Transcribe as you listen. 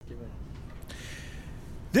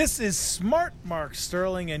This is Smart Mark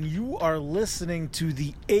Sterling, and you are listening to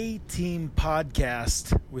the A-Team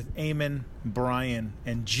podcast with Eamon, Brian,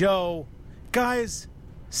 and Joe. Guys,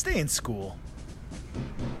 stay in school.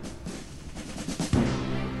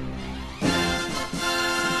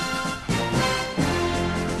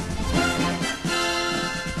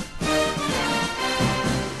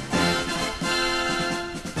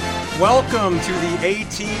 Welcome to the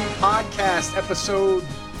A-Team podcast, episode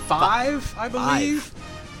 5, I believe,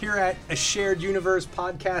 here at a Shared Universe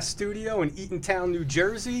podcast studio in Eatontown, New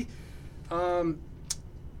Jersey.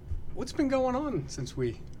 What's been going on since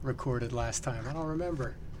we recorded last time? I don't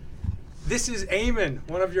remember. This is Eamon,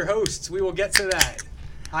 one of your hosts. We will get to that.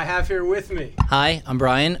 I have here with me. Hi, I'm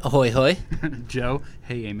Brian. Ahoy, hoy. Joe.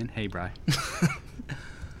 Hey, Eamon. Hey, Bri.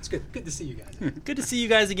 It's good. Good to see you guys. Good to see you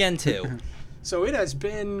guys again, too. So it has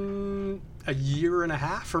been a year and a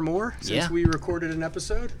half or more since we recorded an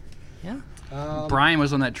episode. Yeah. Brian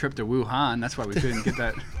was on that trip to Wuhan. That's why we couldn't get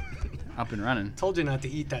that up and running. Told you not to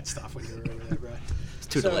eat that stuff when you were over there, Bri. It's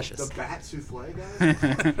too delicious. The bat souffle,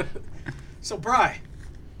 guys? So, Bri,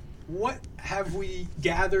 what have we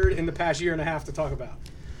gathered in the past year and a half to talk about?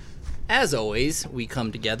 As always, we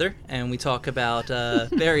come together and we talk about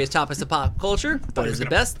various topics of pop culture. What is the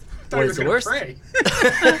best? What is the worst?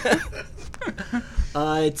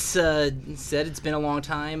 It's been a long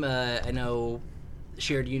time. I know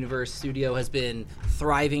Shared Universe Studio has been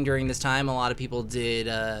thriving during this time. A lot of people did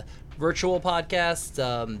virtual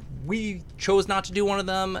podcasts. We chose not to do one of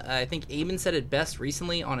them. I think Eamon said it best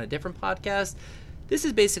recently on a different podcast. This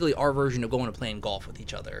is basically our version of going to playing golf with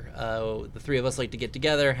each other. The three of us like to get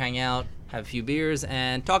together, hang out, have a few beers,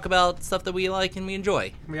 and talk about stuff that we like and we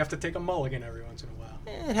enjoy. We have to take a mulligan every once in a while.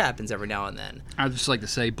 It happens every now and then. I'd just like to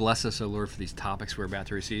say, bless us, O Lord, for these topics we're about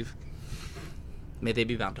to receive. May they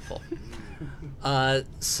be bountiful.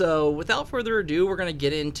 So without further ado, we're going to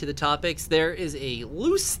get into the topics. There is a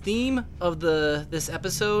loose theme of this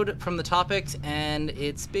episode from the topics, and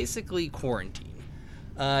it's basically quarantine.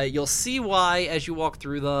 You'll see why as you walk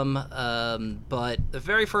through them, but the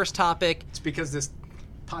very first topic... It's because this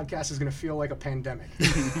podcast is going to feel like a pandemic.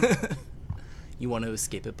 You want to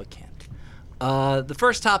escape it but can't. The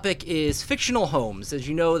first topic is fictional homes. As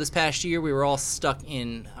you know, this past year we were all stuck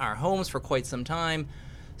in our homes for quite some time.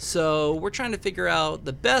 So we're trying to figure out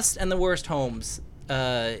the best and the worst homes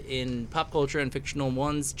in pop culture and fictional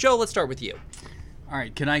ones. Joe, let's start with you. All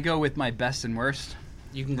right, can I go with my best and worst?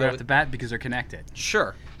 You can Right go off the bat because they're connected.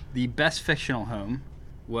 Sure. The best fictional home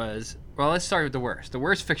was... Well, let's start with the worst. The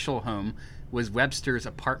worst fictional home was Webster's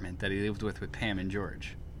apartment that he lived with Pam and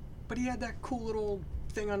George. But he had that cool little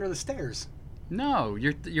thing under the stairs. No,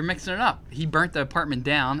 you're mixing it up. He burnt the apartment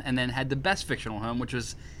down and then had the best fictional home, which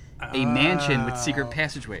was a mansion with secret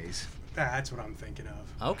passageways. That's what I'm thinking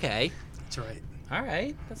of. Okay. That's right. All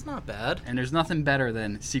right. That's not bad. And there's nothing better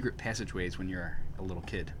than secret passageways when you're a little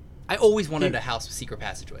kid. I always wanted a house with secret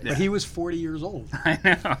passageways. But he was 40 years old. I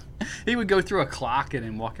know. He would go through a clock and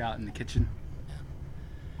then walk out in the kitchen.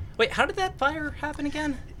 Wait, how did that fire happen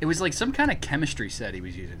again? It was like some kind of chemistry set he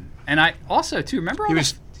was using. And I also, too, remember all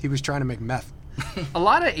He was trying to make meth. a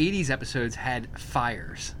lot of 80s episodes had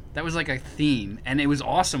fires. That was like a theme, and it was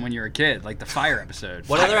awesome when you were a kid, like the fire episode.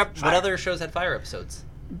 What other shows had fire episodes?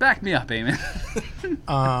 Back me up, Eamon.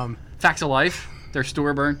 Facts of Life. Their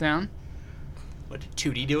store burnt down. What, did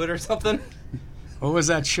 2D do it or something? What was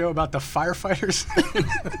that show about the firefighters?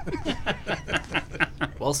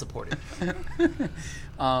 Well supported.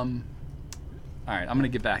 All right, I'm gonna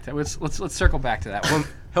get back to that. Let's circle back to that one.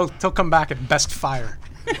 He'll come back at best fire.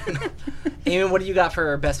 Eamon, what do you got for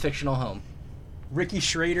our best fictional home? Ricky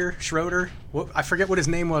Schroeder. I forget what his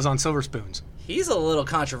name was on Silver Spoons. He's a little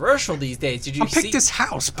controversial these days. Did you see? I picked his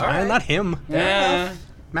house, Brian, not him. Yeah.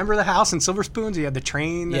 Remember the house in Silver Spoons? He had the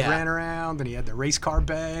train that Yeah. ran around, and he had the race car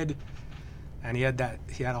bed, and he had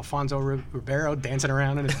Alfonso Ribeiro dancing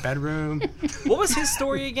around in his bedroom. What was his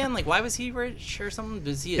story again? Like, why was he rich or something?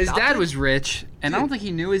 Was he His adopted? dad was rich, and I don't think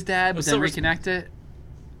he knew his dad, but then Silver- reconnected.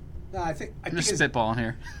 No, I think I'm just spitballing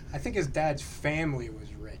here. I think his dad's family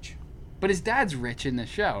was rich. But his dad's rich in the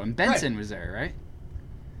show, and Benson was there, right?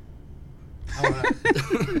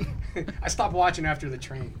 I stopped watching after the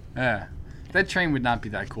train. Yeah. That train would not be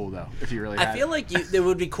that cool, though, if you really had I feel like it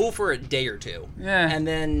would be cool for a day or two. Yeah. And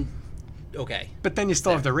then, okay, But then you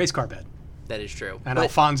still have the race car bed that is true. and But,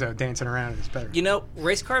 Alfonso dancing around in his bedroom. you know,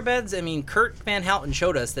 race car beds, I mean, Kurt Van Houten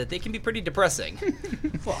showed us that they can be pretty depressing.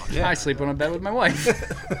 Well, yeah. I sleep on a bed with my wife.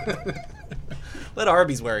 Let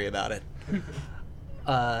Arby's worry about it.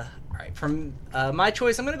 All right, from my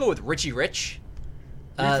choice, I'm going to go with Richie Rich.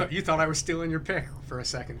 You thought I was stealing your pick for a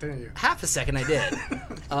second, didn't you? Half a second I did.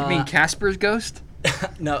 You mean Casper's ghost?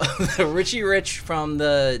 No, Richie Rich from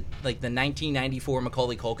the 1994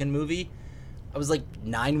 Macaulay Culkin movie. I was like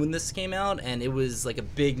 9 when this came out, and it was like a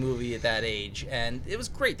big movie at that age, and it was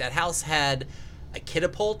great. That house had a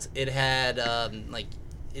catapult. It had like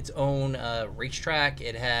its own racetrack.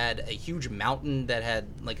 It had a huge mountain that had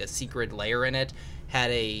like a secret lair in it.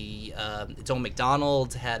 Had a its own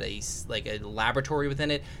McDonald's. Had a laboratory within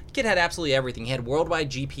it. The kid had absolutely everything. He had worldwide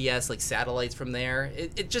GPS, like satellites from there.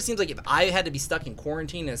 It just seems like if I had to be stuck in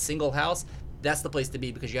quarantine in a single house, that's the place to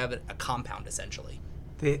be because you have a compound essentially.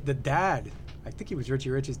 The dad, I think he was Richie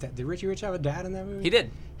Rich's dad. Did Richie Rich have a dad in that movie? He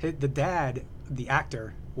did. The dad, the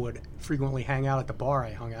actor, would frequently hang out at the bar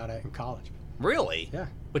I hung out at in college. Really? Yeah.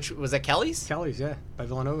 Which was at Kelly's? Kelly's, yeah, by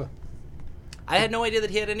Villanova. I had no idea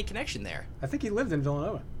that he had any connection there. I think he lived in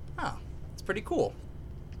Villanova. Oh, it's pretty cool.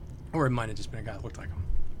 Or it might have just been a guy that looked like him.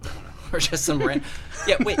 Or just some random.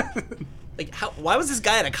 Yeah, wait. Like, why was this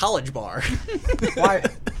guy at a college bar?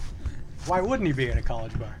 Why wouldn't he be at a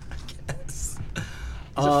college bar? Yes.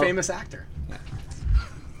 He's a famous actor.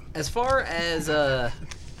 As far as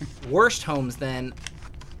worst homes, then,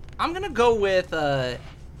 I'm going to go with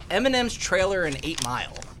Eminem's trailer in 8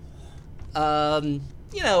 Mile.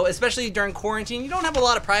 You know, especially during quarantine, you don't have a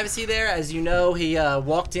lot of privacy there. As you know, he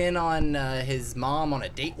walked in on his mom on a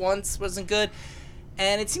date once, wasn't good.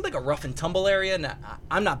 And it seemed like a rough and tumble area, and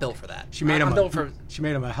I'm not built for that. She made I'm him built for. She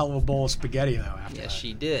made him a hell of a bowl of spaghetti, though, after that. Yes,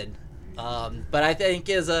 she did. But I think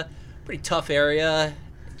is a pretty tough area.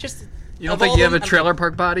 Just You don't think you have a trailer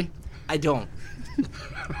park body? I don't.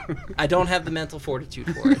 I don't have the mental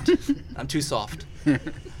fortitude for it. I'm too soft.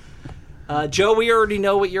 Joe, we already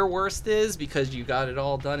know what your worst is because you got it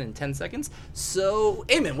all done in 10 seconds. So,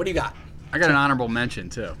 Eamon, what do you got? I got an honorable mention,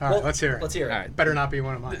 too. All right, let's hear it. Let's hear it. All right. Better not be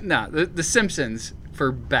one of mine. No, the Simpsons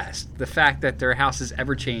for best. The fact that their house is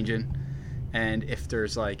ever changing, and if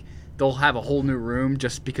there's like, they'll have a whole new room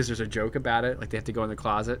just because there's a joke about it. Like they have to go in the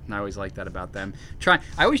closet, and I always like that about them. I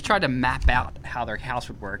always try to map out how their house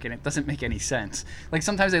would work, and it doesn't make any sense. Like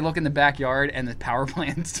sometimes they look in the backyard and the power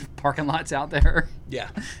plant's parking lot's out there. Yeah.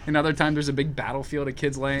 And other times there's a big battlefield of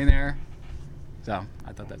kids laying there. So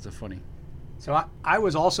I thought that's a funny. So I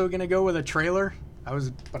was also going to go with a trailer.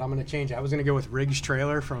 But I'm going to change it. I was going to go with Riggs'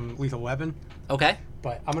 trailer from Lethal Weapon. Okay.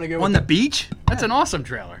 But I'm going to go On with the beach? That's an awesome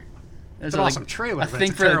trailer. It's an awesome trailer. A but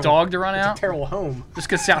thing it's for the dog to run out? It's a terrible home. Just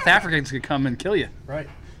because South Africans could come and kill you. Right.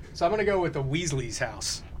 So I'm going to go with the Weasley's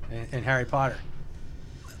house in Harry Potter.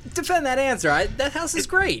 Defend that answer. That house is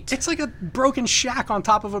great. It's like a broken shack on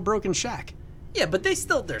top of a broken shack. Yeah, but there's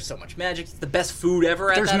so much magic. It's the best food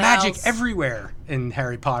ever at There's that magic house. everywhere in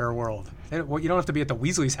Harry Potter world. You don't have to be at the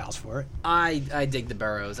Weasley's house for it. I dig the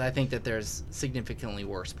Burrows. I think that there's significantly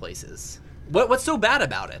worse places. What's so bad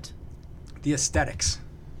about it? The aesthetics.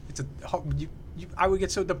 I would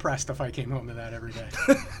get so depressed if I came home to that every day.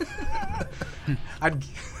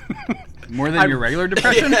 More than your regular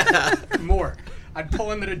depression? More. I'd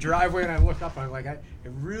pull into the driveway and I'd look up and I'm like, it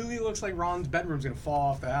really looks like Ron's bedroom's going to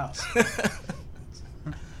fall off the house.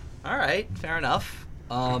 All right, fair enough.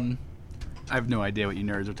 I have no idea what you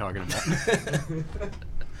nerds are talking about.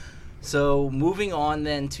 So moving on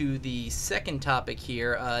then to the second topic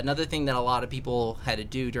here, another thing that a lot of people had to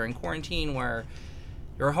do during quarantine where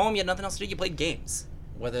you're home, you had nothing else to do, you played games.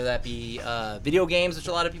 Whether that be video games, which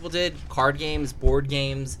a lot of people did, card games, board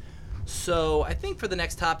games. So I think for the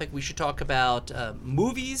next topic we should talk about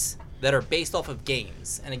movies that are based off of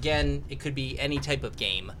games. And again, it could be any type of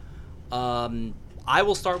game. I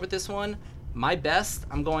will start with this one. My best,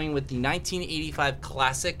 I'm going with the 1985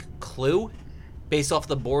 classic Clue, based off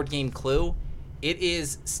the board game Clue. It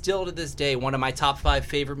is still to this day one of my top 5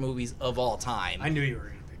 favorite movies of all time. I knew you were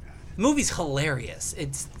going to pick that. The movie's hilarious.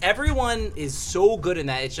 Everyone is so good in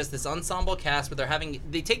that. It's just this ensemble cast where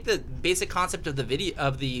they take the basic concept of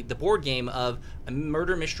the board game of a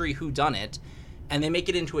murder mystery whodunit, and they make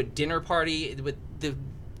it into a dinner party. With the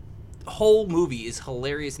whole movie is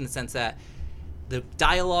hilarious in the sense that the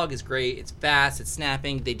dialogue is great. It's fast. It's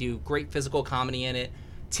snapping. They do great physical comedy in it.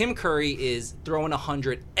 Tim Curry is throwing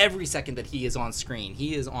 100 every second that he is on screen.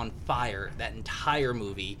 He is on fire that entire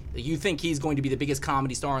movie. You think he's going to be the biggest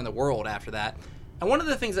comedy star in the world after that. And one of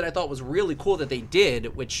the things that I thought was really cool that they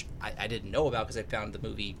did, which I didn't know about because I found the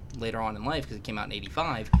movie later on in life because it came out in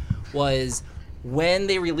 85, was when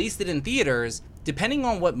they released it in theaters, depending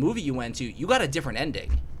on what movie you went to, you got a different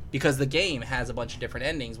ending. Because the game has a bunch of different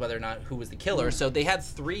endings, whether or not who was the killer. So they had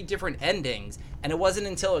 3 different endings, and it wasn't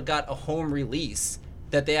until it got a home release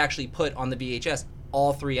that they actually put on the VHS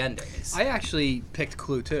all 3 endings. I actually picked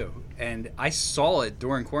Clue too, and I saw it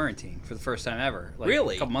during quarantine for the first time ever. Like,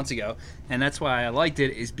 Really? A couple months ago. And that's why I liked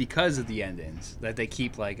it, is because of the endings. That they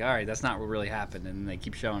keep like, all right, that's not what really happened, and they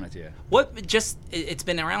keep showing it to you. It's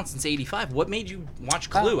been around since '85. What made you watch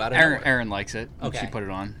Clue out of Aaron, nowhere? Aaron likes it. Okay. She put it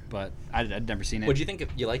on, but I'd never seen it. What'd you think?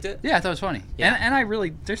 You liked it? Yeah, I thought it was funny. Yeah. And I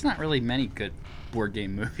really, there's not really many good board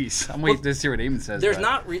game movies. I'm waiting to see what Eamon says. There's but-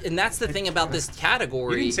 not, and that's the thing about this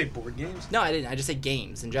category. You didn't say board games? No, I didn't. I just said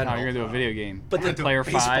games in No, general. you're gonna do a video game. But I'm gonna do a Player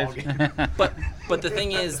baseball 5. But the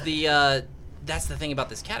thing is, that's the thing about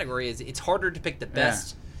this category is it's harder to pick the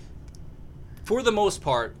best. For the most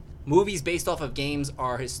part, movies based off of games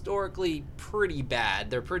are historically pretty bad.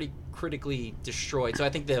 They're pretty critically destroyed. So I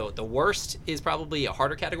think the worst is probably a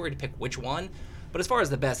harder category to pick which one. But as far as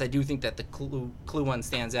the best, I do think that the Clue one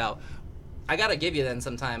stands out. I gotta give you then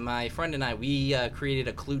sometime. My friend and I, we created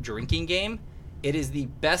a Clue drinking game. It is the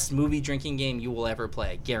best movie drinking game you will ever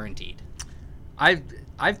play, guaranteed.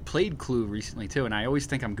 I've played Clue recently too, and I always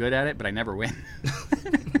think I'm good at it, but I never win.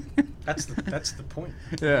 That's the point.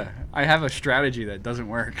 Yeah, I have a strategy that doesn't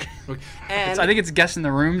work. And I think it's guessing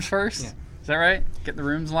the rooms first. Yeah. Is that right? Get the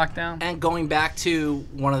rooms locked down. And going back to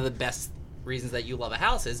one of the best reasons that you love a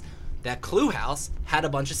house is that Clue house had a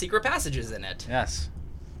bunch of secret passages in it. Yes.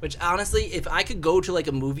 Which honestly, if I could go to like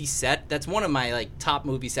a movie set, that's one of my like top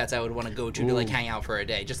movie sets I would want to go to like hang out for a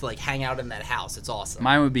day, just to like hang out in that house. It's awesome.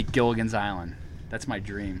 Mine would be Gilligan's Island. That's my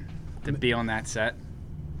dream, to be on that set.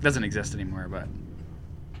 Doesn't exist anymore, but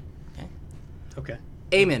Okay.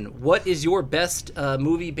 Eamon, what is your best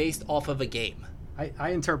movie based off of a game? I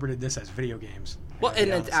interpreted this as video games. Well, to be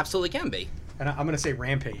and it honest. absolutely can be. And I'm going to say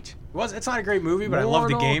Rampage. It's not a great movie, but I love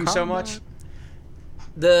the Mortal game so Kombat. much.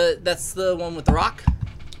 That's the one with The Rock?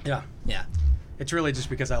 Yeah. Yeah. It's really just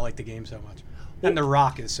because I like the game so much. And The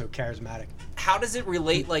Rock is so charismatic. How does it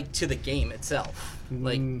relate like to the game itself?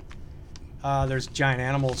 Like, There's giant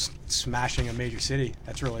animals smashing a major city.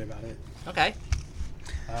 That's really about it. okay.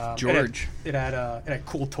 George. It had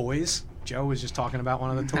cool toys. Joe was just talking about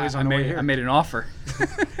one of the toys I on the way made here. I made an offer.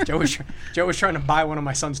 Joe was trying to buy one of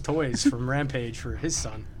my son's toys from Rampage for his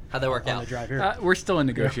son How'd that work on out? the drive here. We're still in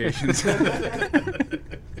negotiations.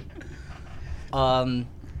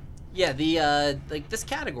 Yeah, the like this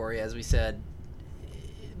category, as we said,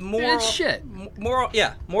 more It's shit.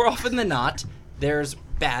 More often than not, there's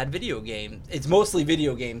bad video games. It's mostly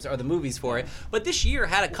video games are the movies for it. But this year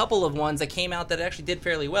had a couple of ones that came out that actually did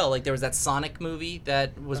fairly well. Like there was that Sonic movie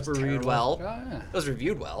that was That's reviewed terrible. well. Oh, yeah. It was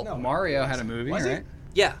reviewed well. No. Mario had a movie, Was it? right?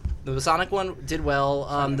 Yeah, the Sonic one did well. The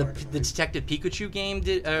Sonic movie. Detective Pikachu game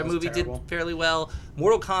was movie terrible. did fairly well.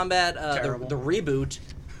 Mortal Kombat, Terrible. the reboot.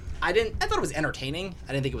 I thought it was entertaining.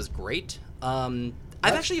 I didn't think it was great.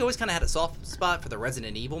 I've actually always kind of had a soft spot for the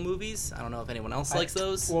Resident Evil movies. I don't know if anyone else likes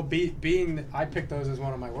those. Well, being I picked those as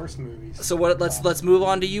one of my worst movies. So let's move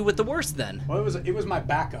on to you with the worst then. Well, it was my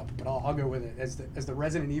backup, but I'll go with it as the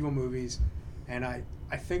Resident Evil movies, and I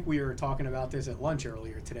think we were talking about this at lunch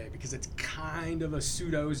earlier today because it's kind of a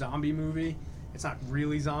pseudo zombie movie. It's not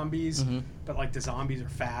really zombies, but like the zombies are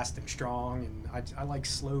fast and strong, and I like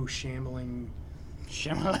slow shambling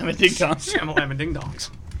Shamalama Ding Dong. shamalama ding dongs.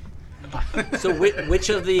 So which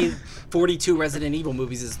of the 42 Resident Evil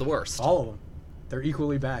movies is the worst? All of them, they're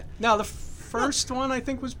equally bad. Now the first one I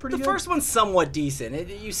think was pretty The good. first one's somewhat decent.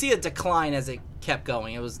 You see a decline as it kept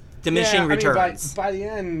going. It was diminishing I mean, returns. by the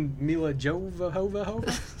end, Mila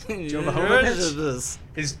Jovovich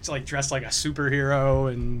is like dressed like a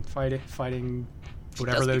superhero and fighting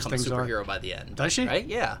whatever does those become things a are. superhero by the end. Does she? Right?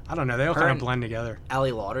 Yeah. I don't know. They all Her kind of and- blend together.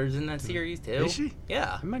 Ali Lauder's in that series too. Is she?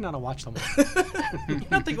 Yeah. I might not have watched them all. You're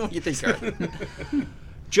not thinking what you think, are.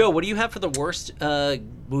 Joe, what do you have for the worst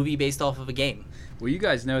movie based off of a game? Well, you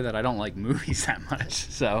guys know that I don't like movies that much,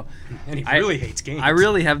 so And he I- really hates games. I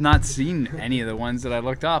really have not seen any of the ones that I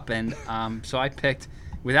looked up, and so I picked,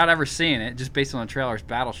 without ever seeing it, just based on the trailers,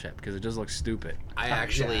 Battleship, because it just looks stupid.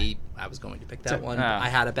 I was going to pick that a- one. yeah. I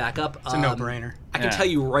had a backup. It's a no-brainer. I can Yeah. tell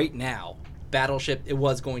you right now, Battleship, it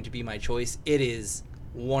was going to be my choice. It is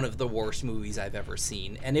one of the worst movies I've ever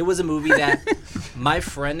seen. And it was a movie that my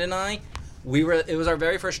friend and I, it was our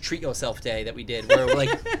very first Treat Yourself Day that we did, where like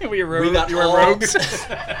We were we got you were all, rogues.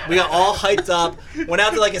 we got all hyped up, went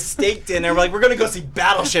out to like a steak dinner. We're like, we're gonna go see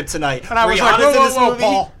Battleship tonight. And I was like, Rihanna's whoa, in whoa, this whoa, movie.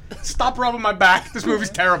 Paul. Stop rubbing my back. This movie's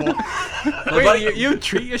terrible. My Wait, buddy- you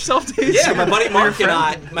treat yourself, dude? Yeah, my buddy Mark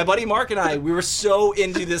and I, we were so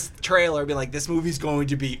into this trailer, being like, this movie's going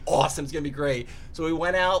to be awesome. It's going to be great. So we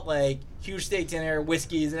went out, like, huge steak dinner,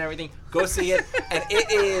 whiskeys and everything, go see it, and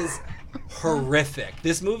it is horrific.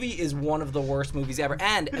 This movie is one of the worst movies ever.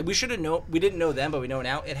 And we should have known, we didn't know then, but we know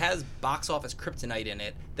now, it has box office kryptonite in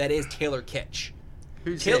it that is Taylor Kitsch.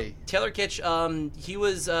 Who's he? Taylor Kitsch. He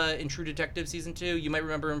was in True Detective season 2. You might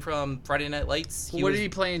remember him from Friday Night Lights. What did he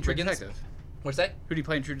play in True Riggins. Detective? What's that? Who did he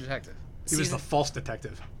play in True Detective? He was the false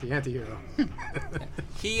detective, the anti-hero.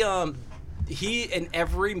 He in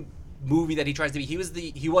every movie that he tries to be,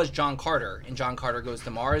 he was John Carter in John Carter Goes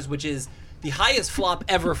to Mars, which is the highest flop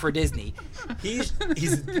ever for Disney. He's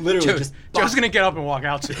literally just Joe's gonna get up and walk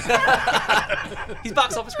out soon. he's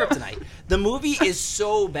box office kryptonite. The movie is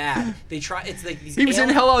so bad. It's like these He was in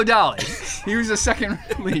Hello Dolly. He was the second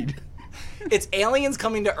lead. It's aliens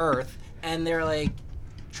coming to Earth, and they're like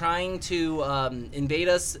trying to invade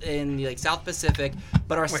us in the South Pacific,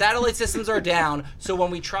 but our satellite systems are down. So when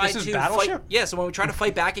we try This is to Battleship? fight, so when we try to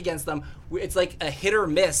fight back against them, it's like a hit or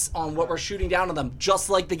miss on what we're shooting down on them, just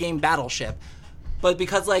like the game Battleship. But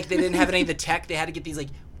because they didn't have any of the tech, they had to get these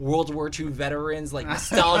World War II veterans,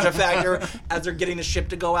 nostalgia factor, as they're getting the ship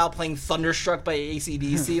to go out, playing Thunderstruck by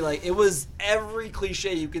AC/DC. It was every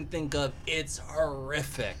cliche you can think of. It's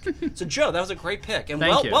horrific. So Joe, that was a great pick and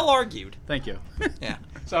Thank you. well argued. Thank you. Yeah.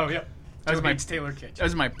 So, yep. That was Joe my- beats Taylor Kitsch. That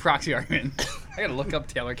was my proxy argument. I gotta look up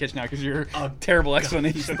Taylor Kitsch now because your terrible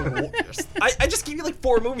explanation. I just gave you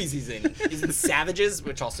 4 movies he's in. He's in Savages,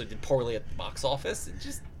 which also did poorly at the box office. It's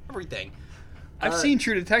just everything. I've seen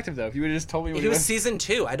True Detective though. If you would have just told me what He was season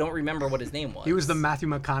 2. I don't remember what his name was. He was the Matthew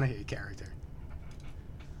McConaughey character.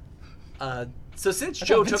 So since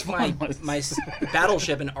Joe Vince took my Vaughn was. my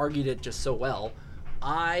Battleship and argued it just so well,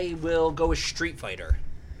 I will go with Street Fighter.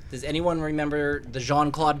 Does anyone remember the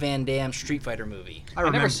Jean-Claude Van Damme Street Fighter movie? I I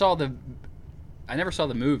remember. never saw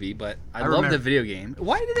the movie, but I love remember. the video game.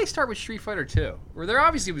 Why did they start with Street Fighter 2? Where there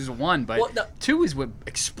obviously was 1, but Well, no. 2 is what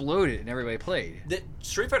exploded and everybody played. The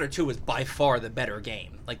Street Fighter 2 was by far the better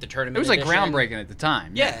game. The tournament It was edition. groundbreaking at the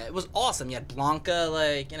time. Yeah, it was awesome. You had Blanca,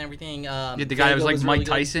 and everything. You had the guy that was Vega like Mike really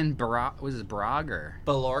good. Tyson, was it Barag or?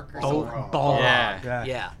 Balork or Ball. something. Ball. Yeah.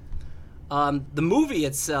 Yeah. The movie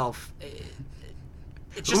itself,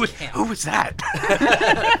 it's just camp. Who was that?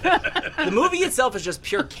 The movie itself is just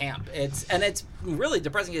pure camp. It's really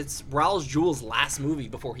depressing. It's Raoul Jules' last movie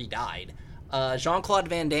before he died. Jean-Claude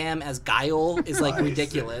Van Damme as Guile is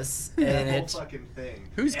ridiculous, and That whole it's fucking thing.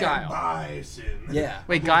 Who's And Guile? Bison. yeah,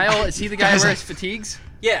 Wait, Guile, is he the guy who wears fatigues?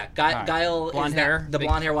 yeah. Alright. Guile Blonde is hair, the big-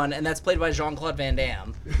 blonde hair one, and that's played by Jean-Claude Van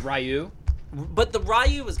Damme. Ryu? But the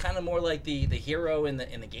Ryu was kind of more like the hero in the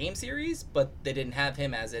game series, but they didn't have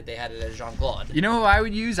him as it. They had it as Jean-Claude. You know who I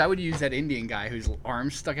would use? I would use that Indian guy whose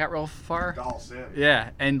arms stuck out real far. Doll Sim. Yeah,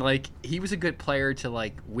 and he was a good player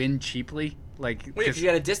to win cheaply. Well, because you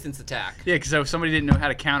had a distance attack. Yeah, because if somebody didn't know how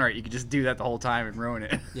to counter it, you could just do that the whole time and ruin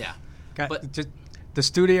it. Yeah. But the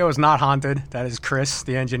studio is not haunted. That is Chris,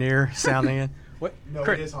 the engineer, sounding in. What? No,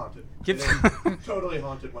 Chris, it is haunted. Give- It is totally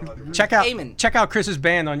haunted 100%. check out Chris's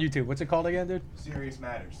band on YouTube. What's it called again, dude? Serious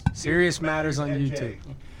Matters. Serious Matters on NJ. YouTube.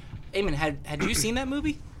 Eamon, had you seen that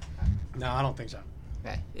movie? No, I don't think so.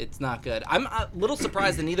 Okay, it's not good. I'm a little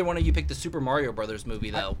surprised that neither one of you picked the Super Mario Brothers movie,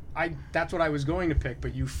 though. That's what I was going to pick,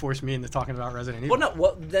 but you forced me into talking about Resident Evil. Well,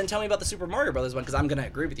 no. Then tell me about the Super Mario Brothers one, because I'm going to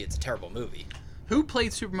agree with you. It's a terrible movie. Who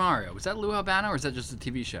played Super Mario? Was that Lou Albano or is that just a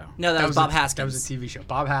TV show? No, that was Bob Haskins. That was a TV show.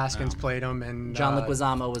 Bob Haskins played him, and John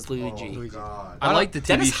Leguizamo was Luigi. Oh, God. I like the TV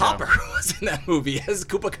Dennis show. Hopper was in that movie as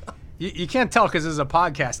Koopa. You can't tell because this is a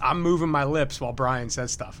podcast. I'm moving my lips while Brian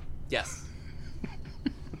says stuff. Yes.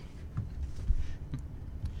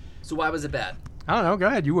 So why was it bad? I don't know. Go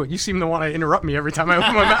ahead. You seem to want to interrupt me every time I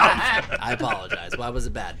open my mouth. I apologize. Why was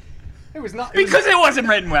it bad? It was not Because it wasn't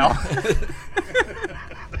written well.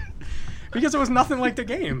 because it was nothing like the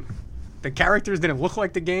game. The characters didn't look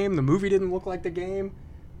like the game. The movie didn't look like the game.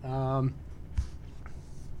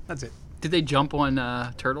 That's it. Did they jump on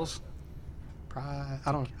Turtles?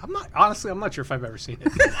 I'm not sure if I've ever seen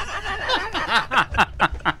it.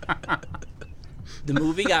 The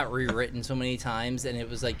movie got rewritten so many times, and it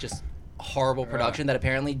was just horrible production that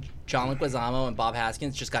apparently John Leguizamo and Bob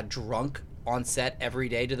Haskins just got drunk on set every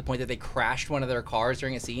day to the point that they crashed one of their cars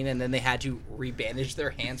during a scene, and then they had to rebandage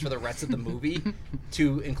their hands for the rest of the movie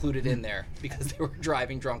to include it in there because they were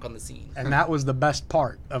driving drunk on the scene. And that was the best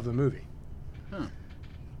part of the movie.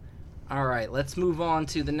 All right, let's move on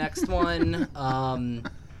to the next one.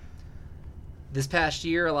 This past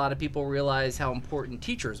year, a lot of people realized how important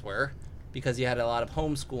teachers were because you had a lot of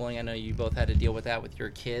homeschooling. I know you both had to deal with that with your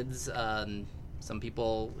kids. Some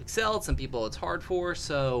people excelled, some people it's hard for.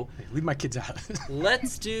 So Hey, leave my kids out of this.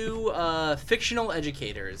 let's do fictional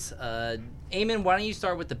educators. Eamon, why don't you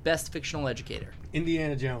start with the best fictional educator?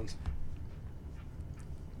 Indiana Jones.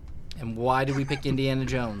 And why did we pick Indiana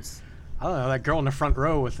Jones? I don't know. That girl in the front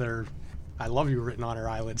row with her "I love you" written on her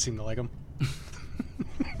eyelid seemed to like him.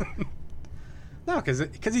 No, because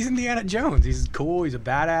he's Indiana Jones. He's cool. He's a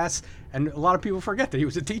badass, and a lot of people forget that he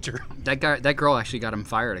was a teacher. That girl actually got him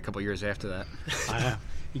fired a couple years after that. I know.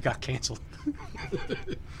 He got canceled.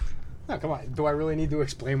 No, come on. Do I really need to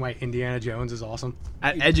explain why Indiana Jones is awesome?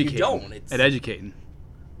 At You educating. don't. It's- At educating.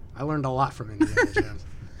 I learned a lot from Indiana Jones.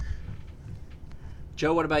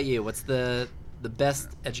 Joe, what about you? What's the best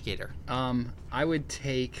educator? I would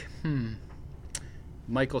take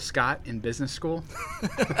Michael Scott in business school.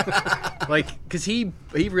 Because he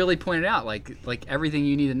really pointed out like everything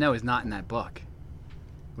you need to know is not in that book,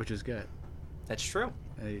 which is good. That's true.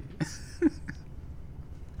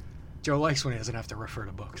 Joe likes when he doesn't have to refer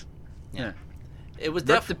to books. Yeah. It was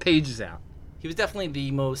Rip the pages out. He was definitely the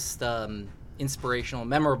most inspirational,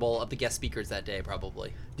 memorable of the guest speakers that day,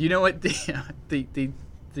 probably. Do you know what the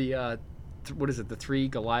what is it? The three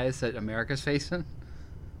Goliaths that America's facing?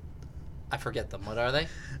 I forget them. What are they?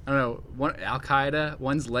 I don't know. One Al Qaeda.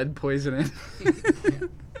 One's lead poisoning.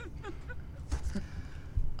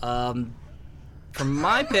 From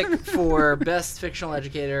my pick for best fictional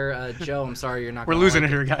educator, Joe, I'm sorry you're not. We're gonna losing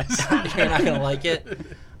like it here, guys. You're not gonna like it.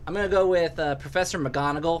 I'm gonna go with Professor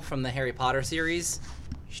McGonagall from the Harry Potter series.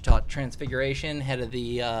 She taught Transfiguration, head of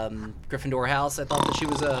the Gryffindor house. I thought that she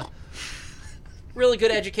was a really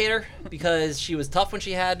good educator because she was tough when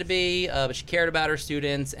she had to be, but she cared about her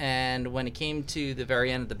students. And when it came to the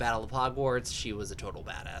very end of the Battle of Hogwarts, she was a total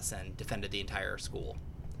badass and defended the entire school.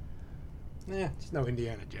 Yeah, it's no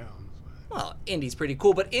Indiana Jones. Well, Indy's pretty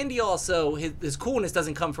cool, but Indy also, his coolness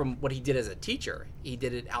doesn't come from what he did as a teacher. He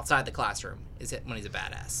did it outside the classroom, when he's a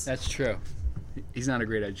badass. That's true. He's not a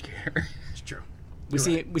great educator. It's true. We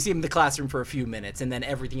see him in the classroom for a few minutes, and then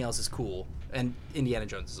everything else is cool. And Indiana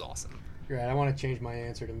Jones is awesome. You're right. I want to change my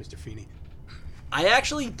answer to Mr. Feeney. I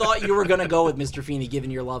actually thought you were going to go with Mr. Feeney, given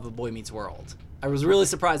your love of Boy Meets World. I was really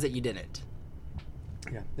surprised that you didn't.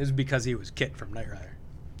 Yeah, this is because he was Kit from Knight Rider.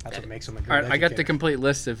 That's what makes him a good All right, I got the educator. complete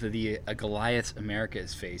list of the Goliaths America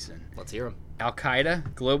is facing. Let's hear him. Al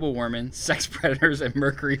Qaeda, global warming, sex predators, and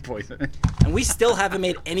mercury poisoning. And we still haven't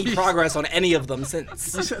made any progress on any of them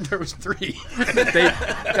since. You said there was 3.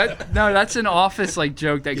 That's an office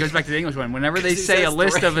joke that goes back to the English one. Whenever they He say a says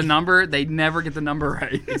list of a 3. number, they never get the number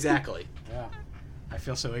right. Exactly. Yeah. I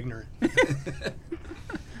feel so ignorant.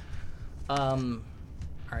 All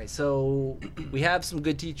right, so we have some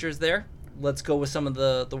good teachers there. Let's go with some of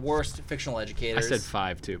the worst fictional I educators. said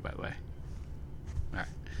 5 too, by the way. All right.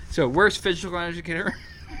 So worst fictional educator.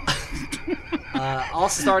 I'll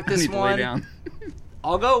start I this need to lay one. down.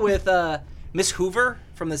 I'll go with Miss Hoover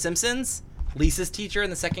from The Simpsons, Lisa's teacher in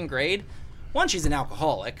the 2nd grade. One, she's an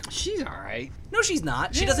alcoholic. She's all right. No, she's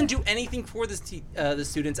not. She Yeah. doesn't do anything for the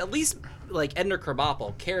students. At least, Edna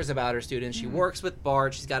Krabappel cares about her students. She works with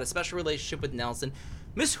Bart. She's got a special relationship with Nelson.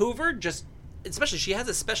 Miss Hoover especially, she has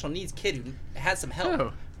a special needs kid who has some help.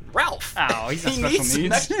 Who? Ralph. Oh, he's got he special needs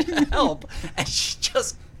needs. some extra help, and she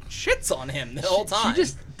just shits on him the whole time.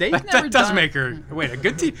 They've That never does done, make her a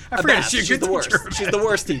good teacher. I A forgot bad. she's a She's good the worst. teacher. She's the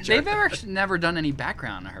worst teacher. They've never done any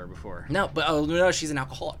background on her before. No, but no, she's an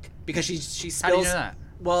alcoholic because she spills. How do you know that?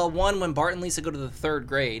 Well, when Bart and Lisa go to the 3rd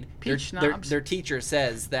grade, Peach their snobs? teacher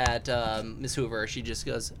says that Miss Hoover, she just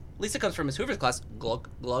goes, Lisa comes from Miss Hoover's class, glug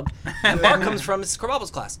glug, and Bart comes from Miss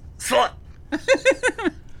Krabappel's class, slut.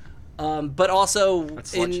 But also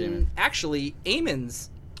That's slut in shaming. actually Eamon's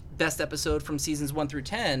best episode from seasons 1 through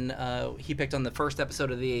 10, he picked on the first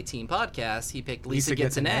episode of the A-Team podcast. He picked Lisa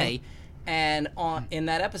gets an A, and in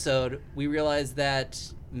that episode we realized that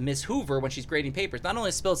Miss Hoover, when she's grading papers, not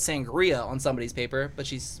only spilled sangria on somebody's paper, but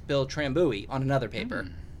she spilled Trambuie on another paper.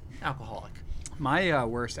 Alcoholic. My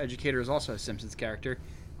worst educator is also a Simpsons character.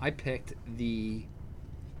 I picked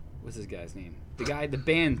what's this guy's name? The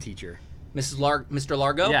band teacher. Mr.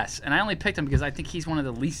 Largo? Yes, and I only picked him because I think he's one of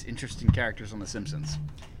the least interesting characters on The Simpsons.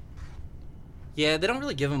 Yeah, they don't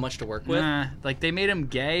really give him much to work with. Nah, they made him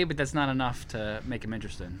gay, but that's not enough to make him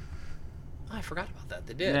interesting. Oh, I forgot about that.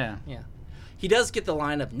 They did. Yeah. He does get the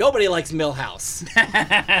line of, nobody likes Millhouse.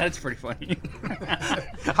 That's pretty funny.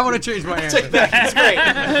 I want to change my answer. Take that. It's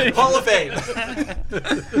great. Hall of Fame.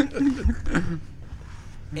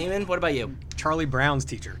 Eamon, what about you? Charlie Brown's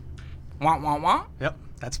teacher. Wah, wah, wah? Yep,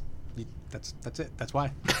 that's it. That's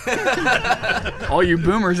why. All you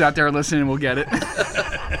boomers out there listening will get it.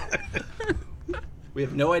 We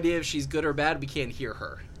have no idea if she's good or bad. We can't hear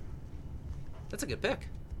her. That's a good pick.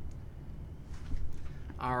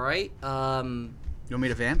 All right. You want me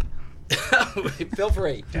to vamp? Feel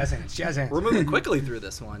free. Jazz hands. We're moving quickly through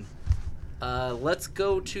this one. Let's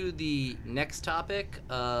go to the next topic.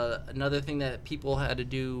 Another thing that people had to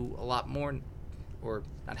do a lot more, or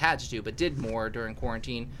not had to do, but did more during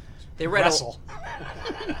quarantine. They read Wrestle.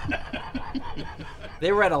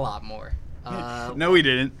 They read a lot more. No, we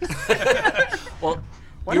didn't. Well,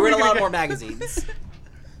 When you are we read a gonna lot get- more magazines.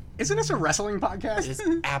 Isn't this a wrestling podcast? It is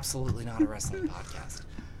absolutely not a wrestling podcast.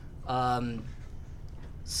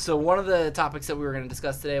 So one of the topics that we were going to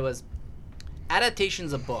discuss today was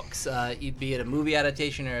adaptations of books, be it a movie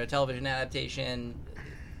adaptation or a television adaptation.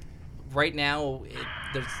 Right now,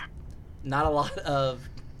 there's not a lot of...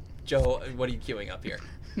 Joe, what are you queuing up here?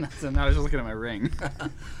 Nothing. I was just looking at my ring.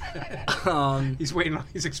 He's waiting.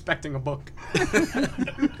 He's expecting a book.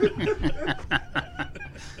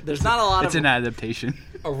 There's not a lot It's of an adaptation.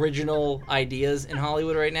 original ideas in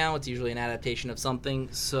Hollywood right now. It's usually an adaptation of something.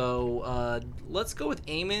 So let's go with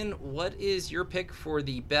Eamon. What is your pick for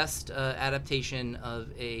the best adaptation of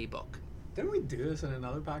a book? Didn't we do this in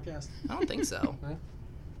another podcast? I don't think so.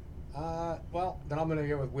 Well, then I'm gonna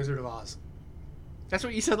go with Wizard of Oz. That's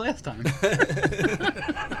what you said last time. It's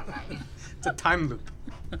a time loop.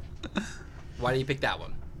 Why do you pick that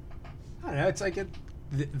one? I don't know. It's like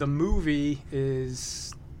the movie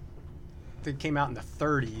is. It came out in the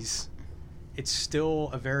 30s. It's still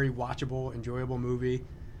a very watchable, enjoyable movie.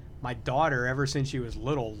 My daughter, ever since she was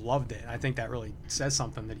little, loved it. I think that really says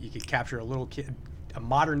something that you could capture a little kid, a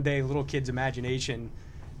modern day little kid's imagination,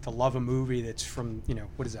 to love a movie that's from,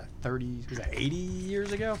 what is that, 30, was that 80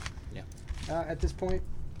 years ago? Yeah. At this point.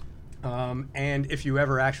 And if you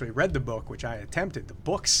ever actually read the book, which I attempted, the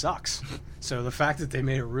book sucks. So the fact that they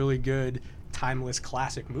made a really good, timeless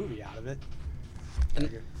classic movie out of it. And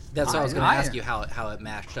that's what I was going to I- ask you how it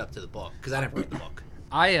matched up to the book, because I never read the book.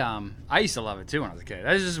 I used to love it too when I was a kid.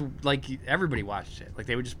 I was just like everybody watched it. Like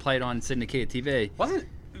they would just play it on syndicated TV. Wasn't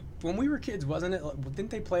when we were kids? Wasn't it? Didn't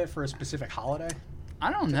they play it for a specific holiday?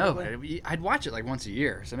 I don't know. Typically? I'd watch it like once a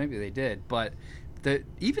year, so maybe they did. But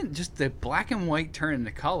even just the black and white turn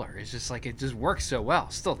into color is just like it just works so well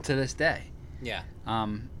still to this day. Yeah.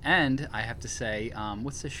 And I have to say,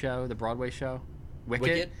 what's the show? The Broadway show,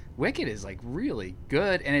 Wicked? Wicked is like really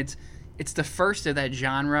good, and it's the first of that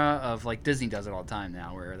genre of like Disney does it all the time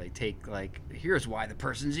now, where they take like here's why the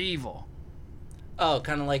person's evil. Oh,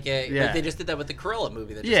 kind of like like Yeah. they just did that with the Cruella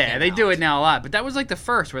movie. That just Yeah, came they do out. it now a lot, but that was like the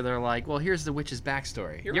first where they're like, well, here's the witch's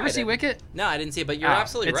backstory. You're You ever right, see I- Wicked? No, I didn't see it, but you're Oh,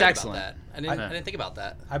 absolutely it's right excellent. about that. I didn't think about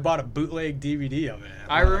that. I bought a bootleg DVD of it.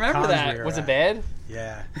 at I one of the remember cons we that. were Was it at. bad?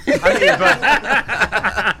 Yeah. I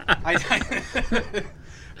mean,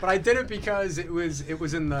 but I did it because it was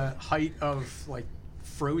in the height of like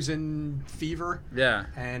Frozen fever, Yeah.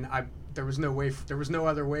 and there was no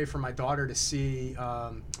other way for my daughter to see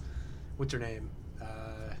what's her name?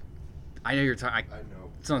 I know you're talking. I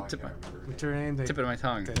know. It's on I tip- can't remember her What's name. her name? Tip of my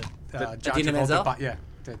tongue. John Idina Menzel? Travolta.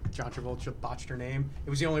 John Travolta botched her name.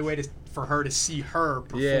 It was the only way for her to see her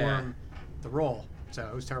perform Yeah. the role. So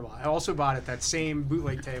it was terrible. I also bought at that same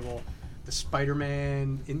bootleg table the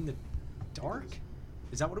Spider-Man in the Dark.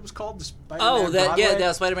 Is that what it was called? The Spider-Man Broadway?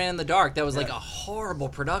 that Spider-Man in the Dark. That was like Yeah. a horrible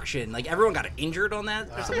production. Like everyone got injured on that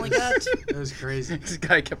or something like that. It was crazy. This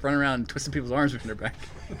guy kept running around and twisting people's arms behind their back.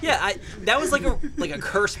 Yeah, that was like a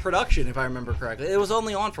cursed production if I remember correctly. It was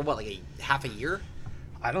only on for what, like half a year?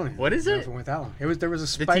 I don't even What is know it? if it went that long. There was a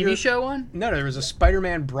The Spider TV show one? No, there was a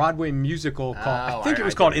Spider-Man Broadway musical called I Oh, think it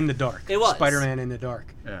was I called did. In the Dark. It was. Spider-Man in the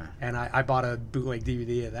Dark. Yeah. And I bought a bootleg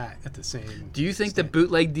DVD of that at the same. Do you think the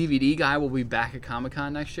bootleg DVD guy will be back at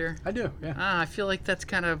Comic-Con next year? I do, yeah. I feel like that's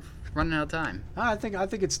kind of running out of time. I think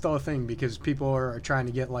it's still a thing because people are trying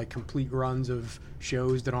to get like complete runs of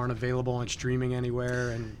shows that aren't available on streaming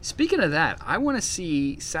anywhere. And Speaking of that, I want to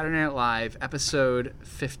see Saturday Night Live episode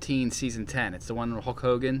 15, season 10. It's the one where Hulk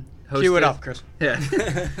Hogan hosted. cue it up, Chris. Yeah.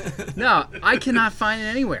 No, I cannot find it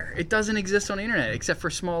anywhere. It doesn't exist on the internet except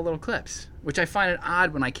for small little clips, which I find it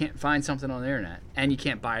odd when I can't find something on the internet. And you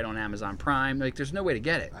can't buy it on Amazon Prime. Like, there's no way to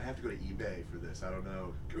get it. I have to go to eBay for this. I don't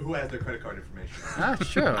know who has their credit card information. Ah,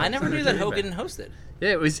 sure. I never It's knew that on eBay. Hogan hosted.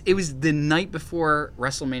 Yeah, it was the night before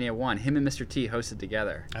WrestleMania 1. Him and Mr. T hosted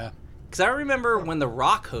together. Because I remember when The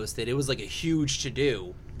Rock hosted, it was like a huge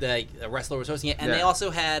to-do. The wrestler was hosting it, and they Yeah. also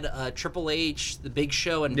had Triple H, The Big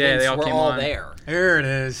Show, and Yeah, Vince they all were came all on. there. There it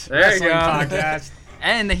is. There you Wrestling go. podcast.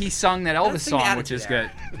 And he sung that Elvis sing the song, which is attitude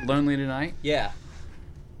good. Lonely Tonight. Yeah.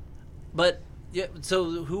 But, yeah,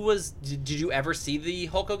 so who was... Did you ever see the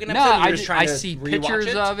Hulk Hogan No, episode? Or you were I just trying to see rewatch pictures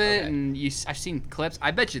it? of it, Okay. and I've seen clips.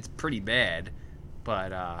 I bet you it's pretty bad,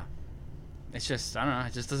 but it's just, I don't know,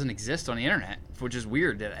 it just doesn't exist on the internet, which is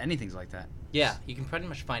weird that anything's like that. Yeah, you can pretty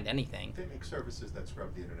much find anything. They make services that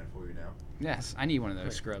scrub the internet for you now. Yes, I need one of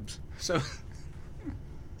those scrubs. So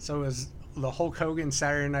is the Hulk Hogan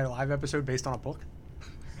Saturday Night Live episode based on a book?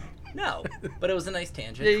 No, but it was a nice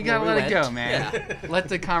tangent. Yeah, you from gotta where let we it go, went. man. Yeah. Let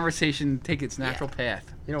the conversation take its natural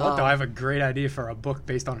path. You know what, though? I have a great idea for a book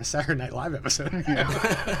based on a Saturday Night Live episode.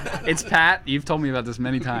 It's Pat. You've told me about this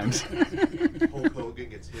many times. Hulk Hogan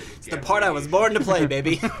gets hit with It's the part I was born to play,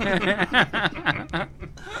 baby.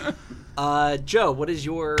 Joe, what is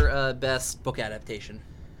your best book adaptation?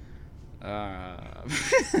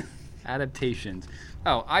 Adaptations.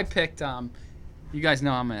 Oh, I picked. You guys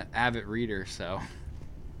know I'm an avid reader, so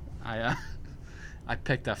I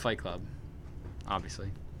picked Fight Club.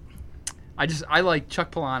 Obviously, I like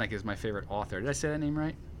Chuck Palahniuk is my favorite author. Did I say that name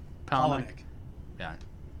right? Palahniuk, Yeah.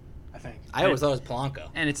 I think. I always thought it was Polanco.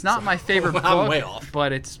 And it's not my favorite book, I'm way off.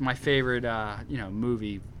 but it's my favorite,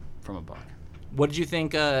 movie from a book. What did you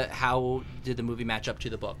think? How did the movie match up to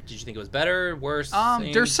the book? Did you think it was better, worse?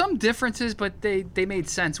 Same? There's some differences, but they made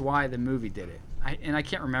sense why the movie did it. I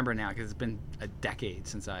can't remember now because it's been a decade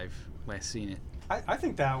since I've last seen it. I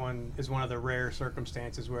think that one is one of the rare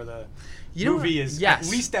circumstances where the You know movie what? is Yes.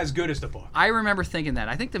 at least as good as the book. I remember thinking that.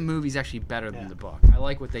 I think the movie's actually better than Yeah. the book. I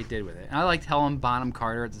like what they did with it. And I liked Helen Bonham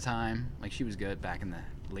Carter at the time. Like, she was good back in the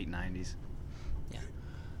late 90s.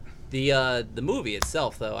 The movie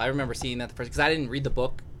itself, though, I remember seeing that the first because I didn't read the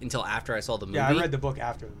book until after I saw the movie. Yeah, I read the book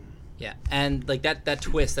after the movie. Yeah, and like that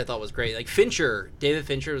twist I thought was great. Like David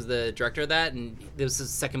Fincher was the director of that, and this was the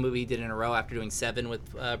second movie he did in a row after doing Seven with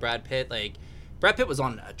Brad Pitt. Like Brad Pitt was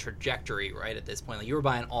on a trajectory right at this point. Like you were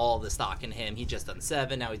buying all the stock in him. He just done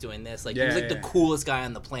Seven, now he's doing this. Like he was like the coolest guy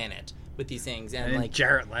on the planet with these things, and And like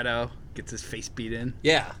Jared Leto gets his face beat in.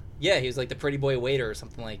 yeah, he was like the pretty boy waiter or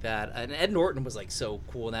something like that. And Ed Norton was like so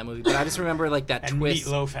cool in that movie. But I just remember like that And twist.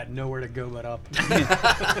 Meatloaf had nowhere to go but up.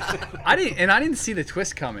 I didn't see the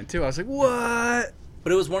twist coming too. I was like, what?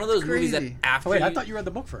 But it was one of those movies that Crazy. after Oh, wait, I you- thought you read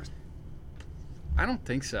the book first. I don't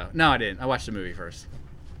think so. No, I didn't. I watched the movie first.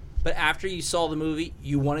 But after you saw the movie,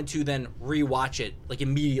 you wanted to then rewatch it like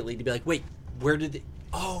immediately to be like, wait, where did it?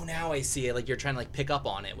 Oh, now I see it. Like you're trying to like pick up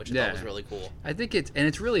on it, which I thought was really cool. I think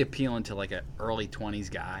it's really appealing to like an early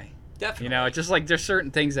 20s guy. Definitely. You know, it's just like there's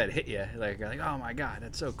certain things that hit you. Like, you're like, oh my God,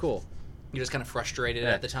 that's so cool. You're just kind of frustrated Yeah.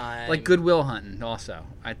 at the time. Like Good Will Hunting also.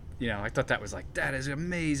 I thought that was like, that is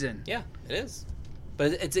amazing. Yeah, it is.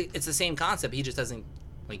 But it's the same concept. He just doesn't.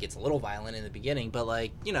 Like gets a little violent in the beginning, but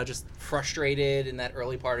like just frustrated in that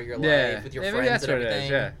early part of your life with your maybe friends that's and what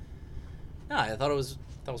everything. it is, No, I thought it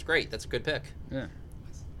was great. That's a good pick. yeah.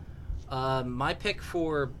 My pick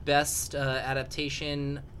for best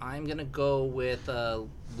adaptation, I'm gonna go with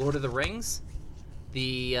Lord of the Rings.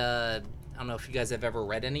 I don't know if you guys have ever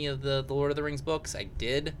read any of the Lord of the Rings books. I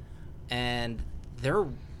did, and they're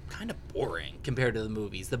kind of boring compared to the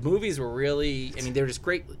movies. The movies were really, they were just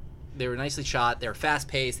great. They were nicely shot. They were fast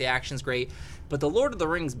paced. The action's great, but the Lord of the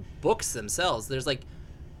Rings books themselves, there's like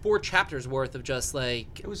 4 chapters worth of just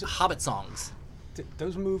like Hobbit songs.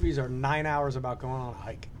 Those movies are 9 hours about going on a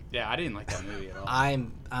hike. Yeah, I didn't like that movie at all.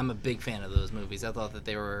 I'm a big fan of those movies. I thought that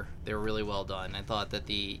they were really well done. I thought that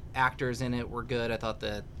the actors in it were good. I thought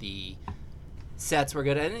that the sets were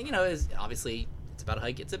good. And obviously it's about a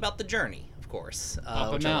hike. It's about the journey, of course,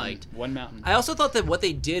 Up which a I mountain. liked. One mountain. I also thought that what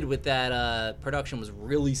they did with that production was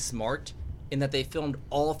really smart in that they filmed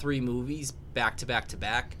all 3 movies back to back to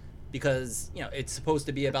back because, it's supposed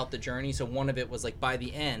to be about the journey. So one of it was like by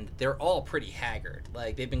the end, they're all pretty haggard.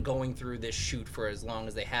 Like they've been going through this shoot for as long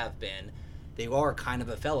as they have been. They are kind of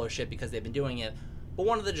a fellowship because they've been doing it. But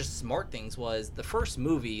one of the just smart things was the first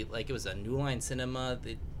movie, like it was a New Line Cinema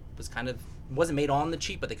that was wasn't made on the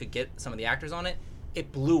cheap, but they could get some of the actors on it.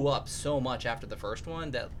 It blew up so much after the first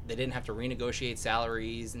one that they didn't have to renegotiate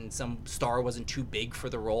salaries and some star wasn't too big for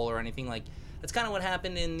the role or anything. Like that's kind of what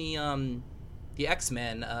happened in the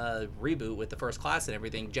X-Men reboot with the First Class and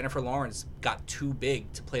everything. Jennifer Lawrence got too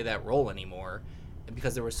big to play that role anymore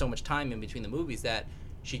because there was so much time in between the movies that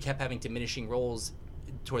she kept having diminishing roles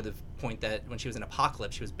toward the point that when she was in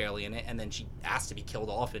Apocalypse, she was barely in it, and then she asked to be killed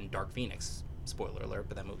off in Dark Phoenix. Spoiler alert,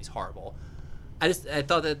 but that movie's horrible. I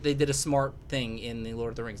thought that they did a smart thing in the Lord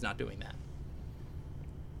of the Rings not doing that.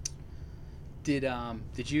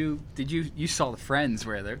 Did you saw the Friends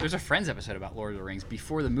where there's a Friends episode about Lord of the Rings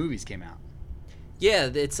before the movies came out? Yeah,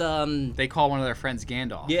 it's They call one of their friends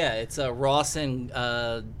Gandalf. yeah, it's Ross and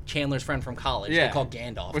Chandler's friend from college. Yeah. They call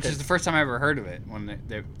Gandalf, Which is the first time I ever heard of it from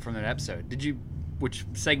that episode. Which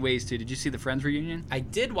segues to, did you see the Friends reunion? I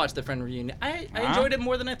did watch the Friend reunion. I Huh? enjoyed it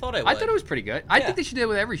more than I thought I would. I thought it was pretty good. I Yeah. think they should do it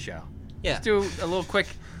with every show. Yeah. Just do a little quick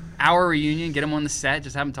hour reunion, get them on the set,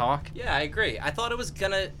 just have them talk. Yeah, I agree. I thought it was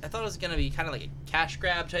gonna be kind of like a cash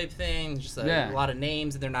grab type thing, just a lot of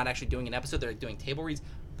names, and they're not actually doing an episode. They're doing table reads.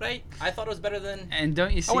 But I thought it was better than. And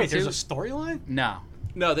don't you see? Oh wait, too? there's a storyline? No.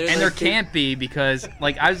 No, there's And there can't be because,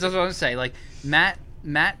 like, I was just going to say, like, Matt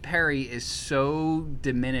Perry is so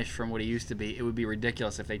diminished from what he used to be. It would be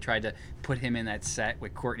ridiculous if they tried to put him in that set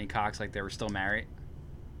with Courtney Cox like they were still married.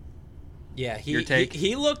 Yeah, Your take?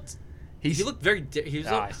 he looked. He looked very.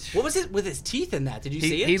 What was it with his teeth in that? Did you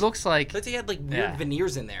see it? He looks like. He had like weird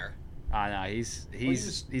veneers in there. No, he's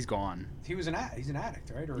gone. He's an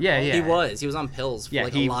addict, right? Or Yeah. He was on pills for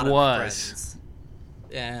like a lot of friends.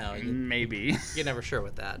 Yeah, no, Maybe. you're never sure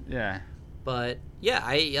with that. Yeah. But yeah,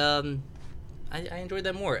 I enjoyed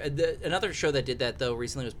that more. Another show that did that though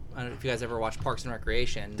recently was, I don't know if you guys ever watched Parks and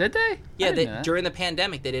Recreation. Did they? Yeah, during the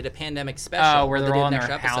pandemic they did a pandemic special. Oh, where they're all in did an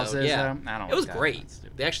their extra episode. houses. Yeah, I don't. it was like great.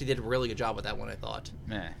 that. They actually did a really good job with that one. I thought.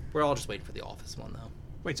 Yeah. We're all just waiting for the Office one though.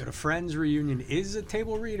 Wait, so the Friends rereunion is a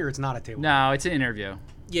table read or it's not a table? No, it's an interview.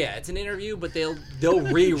 Yeah, it's an interview, but they'll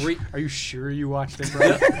read. Are you sure you watched it,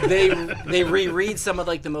 bro? they reread some of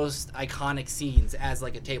like the most iconic scenes as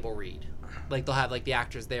like a table read. Like they'll have like the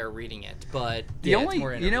actors there reading it, but The yeah, only, it's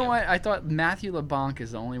more you know interview. what? I thought Matthew LeBlanc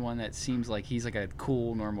is the only one that seems like he's like a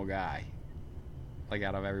cool, normal guy. Like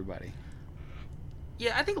out of everybody.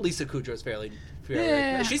 Yeah, I think Lisa Kudrow is fairly.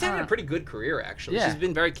 Yeah, she's having a pretty good career actually. Yeah. She's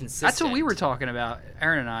been very consistent. That's what we were talking about,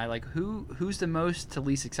 Aaron and I. Like who's the most to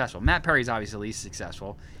least successful? Matt Perry's obviously least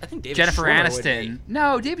successful. I think David Jennifer Schwimmer would Aniston. be.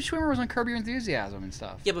 No, David Schwimmer was on Curb Your Enthusiasm and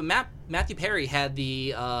stuff. Yeah, but Matthew Perry had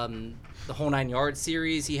the whole 9 Yards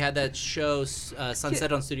series. He had that show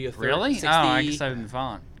Sunset on Studio 30. Really? 60. Oh, I guess I didn't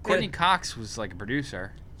follow. Courtney Cox was like a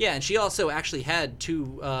producer. Yeah, and she also actually had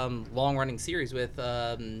 2 long-running series with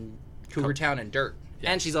Cougar Town and Dirt.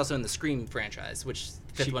 Yeah. And she's also in the Scream franchise, which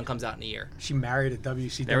the 5th one comes out in a year. She married a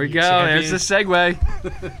WCW There we go. champion. There's the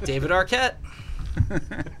segue. David Arquette.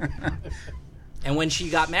 And when she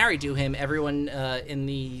got married to him, everyone in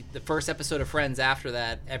the first episode of Friends after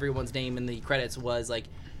that, everyone's name in the credits was like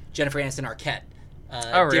Jennifer Aniston Arquette.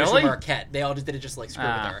 Oh, David really? Schwimmer Arquette. They all just did it just like screw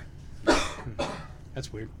with her.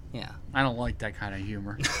 That's weird. Yeah. I don't like that kind of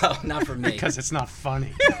humor. Oh, not for me. Because it's not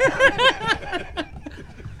funny.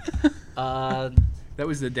 That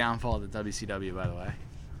was the downfall of the WCW, by the way.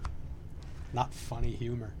 Not funny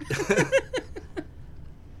humor.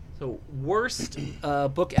 So, worst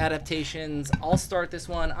book adaptations. I'll start this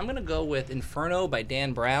one. I'm going to go with Inferno by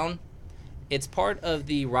Dan Brown. It's part of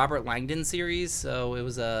the Robert Langdon series, so it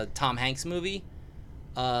was a Tom Hanks movie.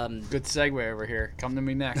 Good segue over here. Come to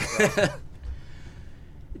me next.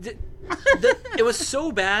 It was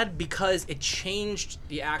so bad because it changed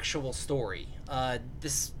the actual story.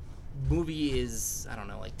 This movie is, I don't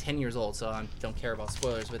know, like 10 years old, so I don't care about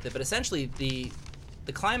spoilers with it. But essentially, the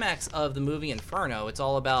climax of the movie Inferno, it's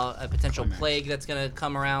all about a potential plague that's going to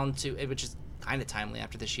come around which is kind of timely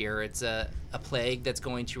after this year. It's a plague that's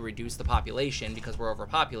going to reduce the population because we're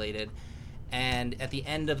overpopulated. And at the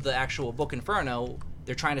end of the actual book Inferno,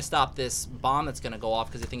 they're trying to stop this bomb that's going to go off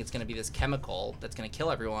because they think it's going to be this chemical that's going to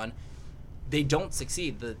kill everyone. They don't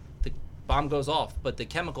succeed. The bomb goes off, but the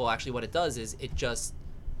chemical, actually what it does is it just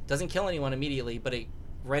doesn't kill anyone immediately, but it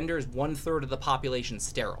renders 1/3 of the population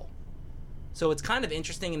sterile. So it's kind of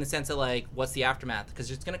interesting in the sense that, like, what's the aftermath?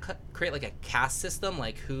 Because it's going to create, like, a caste system,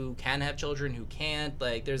 like, who can have children, who can't.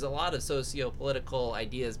 Like, there's a lot of socio-political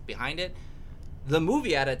ideas behind it. The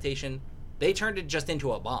movie adaptation, they turned it just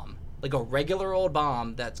into a bomb. Like, a regular old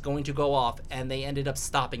bomb that's going to go off, and they ended up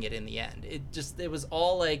stopping it in the end. It was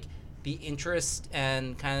all, like, the interest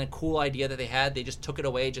and kind of cool idea that they had. They just took it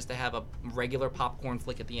away just to have a regular popcorn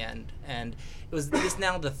flick at the end. And this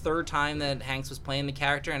now the 3rd time that Hanks was playing the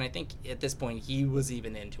character, and I think at this point he was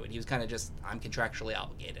even into it. He was kind of just, I'm contractually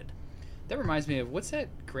obligated. That reminds me of, what's that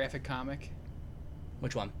graphic comic?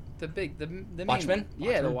 Which one? The main Watchmen? one.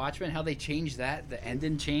 Yeah, the Watchmen. How they changed that. The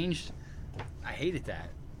ending changed. I hated that.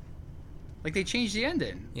 Like, they changed the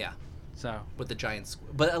ending. Yeah. So With the giant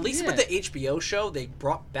but at least with the HBO show, they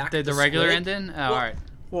brought back the regular squid. ending. All right.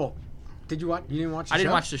 Well, did you watch? You didn't watch the show? I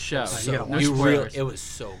didn't watch the show. you gotta no watch spoilers. It was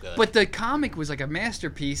so good. But the comic was like a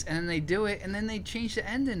masterpiece, and then they do it, and then they change the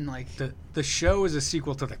ending. Like, The show is a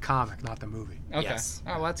sequel to the comic, not the movie. okay, Yes.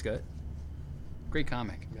 oh, well, that's good. Great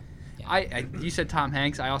comic. Yeah. You said Tom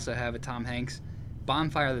Hanks. I also have a Tom Hanks.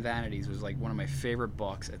 Bonfire of the Vanities was like one of my favorite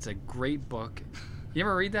books. It's a great book. You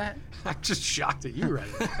ever read that? I'm just shocked that you read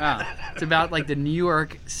it. Oh, it's about like the New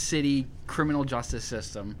York City criminal justice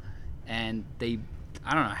system, and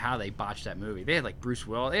I don't know how they botched that movie. They had like Bruce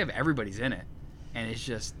Willis. They have everybody's in it, and it's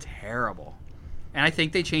just terrible. And I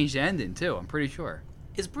think they changed the ending too. I'm pretty sure.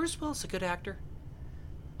 Is Bruce Willis a good actor?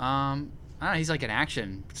 I don't know. He's like an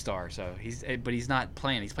action star, so but he's not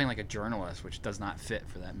playing. He's playing like a journalist, which does not fit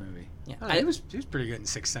for that movie. Yeah. He was pretty good in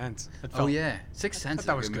Sixth Sense. That felt, Oh yeah, Sixth Sense.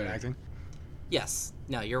 That is was a good movie. acting. Yes.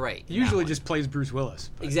 No, you're right. He usually just plays Bruce Willis.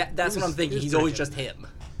 but That's it what I'm was- thinking. it was He's pretty always good. just him.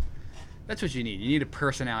 That's what you need. You need a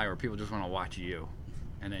personality where people just want to watch you,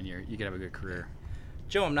 and then you could have a good career.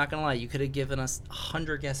 Joe, I'm not gonna lie. You could have given us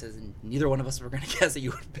 100 guesses, and neither one of us were gonna guess that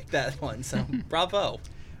you would pick that one. So, bravo.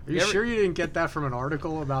 Are you sure you didn't get that from an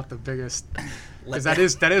article about the biggest? Because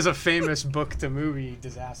Let- that is a famous book to movie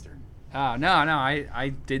disaster. Oh, no,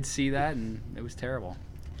 I did see that, and it was terrible.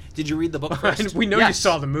 Did you read the book first? We know you Yes.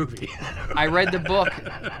 saw the movie. I read the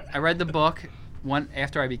book. One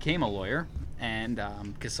after I became a lawyer, and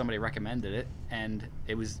because somebody recommended it, and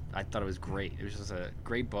I thought it was great. It was just a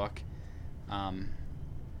great book.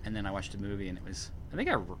 And then I watched the movie, and it was. I think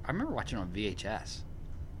I remember watching it on VHS.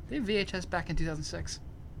 They had VHS back in 2006.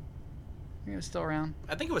 I think it was still around.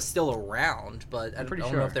 I think it was still around, but I pretty don't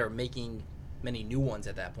sure. know if they were making many new ones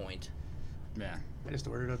at that point. Yeah. I just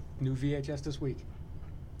ordered a new VHS this week.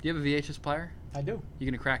 Do you have a VHS player? I do. You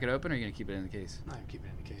gonna crack it open, or are you gonna keep it in the case? I'm keeping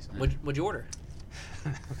it in the case. What'd you order?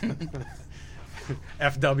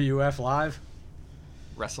 FWF Live.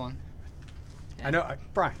 Wrestling. I know,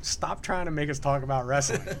 Brian. Stop trying to make us talk about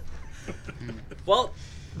wrestling. Well,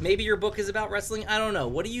 maybe your book is about wrestling. I don't know.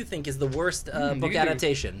 What do you think is the worst you book can do-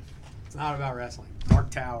 adaptation? It's not about wrestling. Dark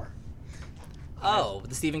Tower. Oh,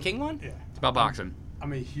 the Stephen King one? Yeah. It's about boxing.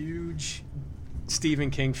 I'm a huge Stephen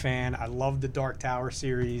King fan. I love the Dark Tower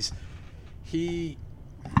series. He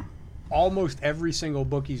almost every single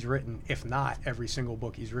book he's written, if not every single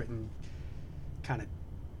book he's written, kind of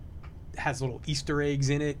has little Easter eggs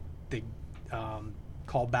in it. They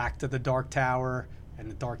call back to the Dark Tower, and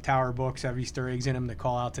the Dark Tower books have Easter eggs in them that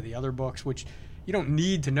call out to the other books, which you don't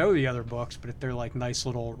need to know the other books, but if they're like nice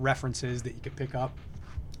little references that you could pick up,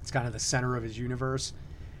 it's kind of the center of his universe.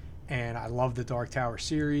 And I love the Dark Tower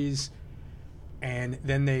series. And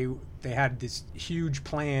then they had this huge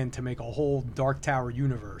plan to make a whole Dark Tower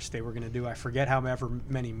universe. They were going to do, I forget however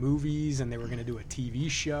many movies, and they were going to do a TV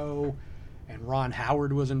show, and Ron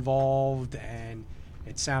Howard was involved, and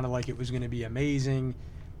it sounded like it was going to be amazing.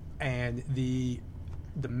 And the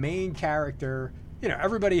main character, you know,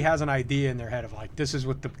 everybody has an idea in their head of like, this is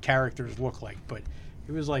what the characters look like, but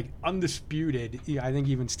it was like undisputed. I think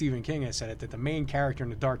even Stephen King has said it, that the main character in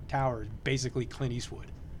the Dark Tower is basically Clint Eastwood,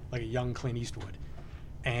 like a young Clint Eastwood.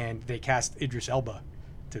 And they cast Idris Elba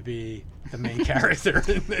to be the main character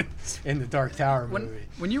in the Dark Tower movie.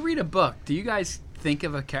 When you read a book, do you guys think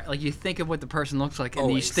of like you think of what the person looks like, and then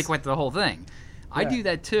you Always. stick with the whole thing? I Yeah. do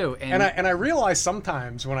that too, And I realize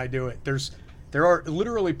sometimes when I do it, there are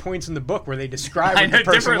literally points in the book where they describe I what the know,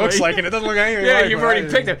 person looks differently. like, and it doesn't look anything yeah, like you've what already I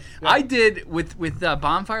picked did. it. I did with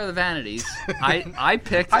Bonfire of the Vanities. I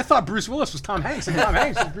picked I thought Bruce Willis was Tom Hanks, and Tom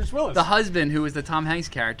Hanks was Bruce Willis. the husband who was the Tom Hanks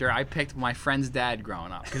character. I picked my friend's dad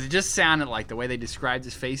growing up because it just sounded like the way they described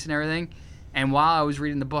his face and everything. And while I was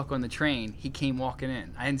reading the book on the train, he came walking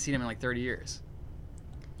in. I hadn't seen him in like 30 years.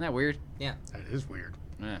 Isn't that weird? Yeah. That is weird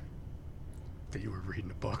Yeah. that you were reading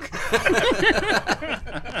a book.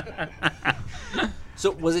 So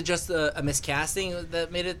was it just a miscasting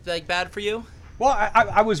that made it like bad for you? Well,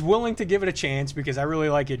 I was willing to give it a chance because I really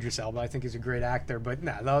like Idris Elba. I think he's a great actor. But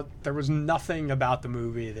no, there was nothing about the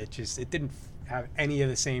movie that it didn't have any of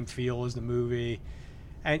the same feel as the movie.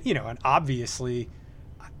 And, you know, and obviously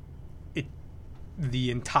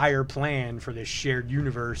the entire plan for this shared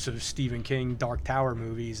universe of Stephen King, Dark Tower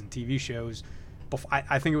movies and TV shows,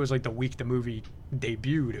 I think it was like the week the movie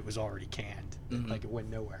debuted, it was already canned. Mhm. Like it went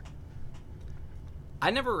nowhere. I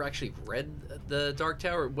never actually read the Dark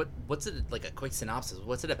Tower. What's it like? A quick synopsis.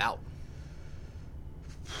 What's it about?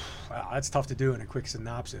 Wow, that's tough to do in a quick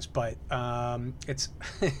synopsis, but it's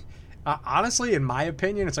honestly, in my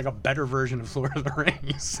opinion, it's like a better version of Lord of the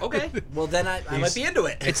Rings. Okay, well then I might be into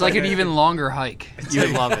it. It's like an even longer hike. You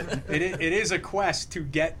would love it. It is a quest to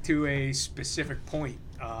get to a specific point,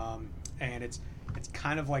 and it's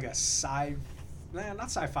kind of like a not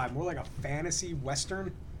sci-fi, more like a fantasy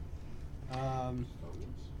western.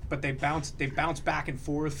 But they bounce back and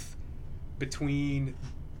forth between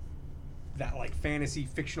that like fantasy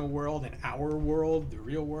fictional world and our world, the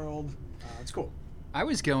real world. It's cool. I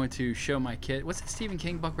was going to show my kid. What's that Stephen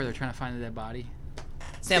King book where they're trying to find the dead body?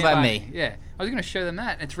 Stand by Me. Yeah, I was going to show them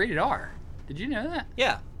that. It's rated R. Did you know that?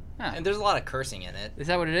 Yeah, Huh. and there's a lot of cursing in it. Is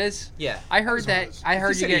that what it is? Yeah. I heard that. I heard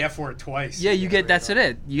you said the get. F word twice. Yeah, you get. it That's right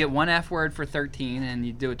it. You get one F word for 13, and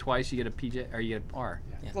you do it twice, you get a PJ, or you get R.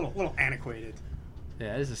 Yeah. Little antiquated.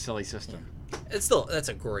 Yeah, this is a silly system. That's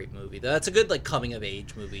a great movie. That's a good like coming of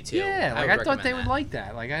age movie too. Yeah, like would I thought they recommend would that. like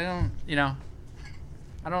that. Like I don't know.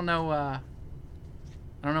 I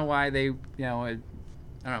don't know why they, I don't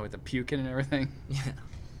know, with the puking and everything.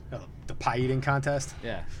 Yeah. The pie eating contest.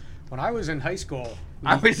 Yeah. When I was in high school,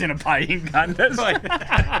 I was in a pie eating contest.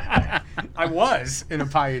 I was in a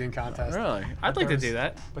pie eating contest. Really? I'd like to do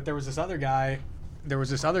that. But there was this other guy. There was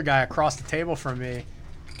this other guy across the table from me,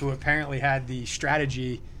 who apparently had the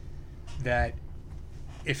strategy that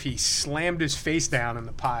if he slammed his face down in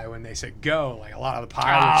the pie when they said go, like a lot of the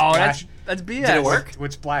pie would splash. That's BS. Did it work?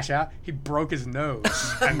 Would splash out. He broke his nose,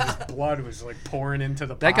 and his blood was like pouring into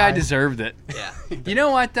the pie. That guy deserved it. Yeah. You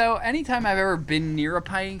know what though? Anytime I've ever been near a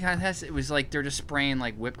pie eating contest, it was like they're just spraying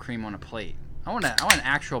like whipped cream on a plate. I want an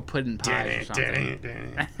actual pudding pie or something.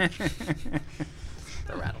 The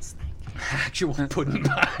rattlesnake. Actual pudding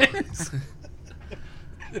pies.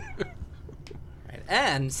 Right.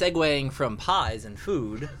 And segueing from pies and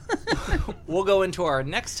food, we'll go into our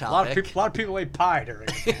next A lot topic. of people ate pie during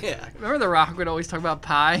it. Yeah. Remember The Rock would always talk about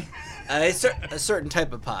pie? A certain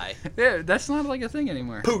type of pie. Yeah, that's not like a thing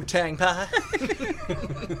anymore. Poo-tang pie. Is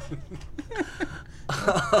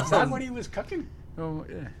that what he was cooking? Oh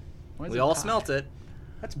yeah. Why is We it all pie? smelt it.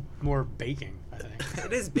 That's more baking, I think.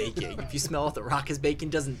 It is baking. If you smell it, The Rock is baking.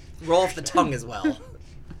 Doesn't roll off the tongue as well.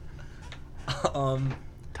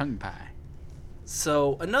 Tongue pie.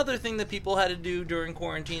 So another thing that people had to do during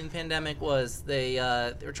quarantine and pandemic was they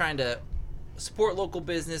were trying to support local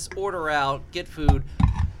business, order out, get food.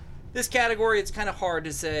 This category, it's kind of hard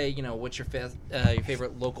to say, you know, what's your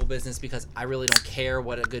favorite local business, because I really don't care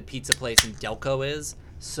what a good pizza place in Delco is.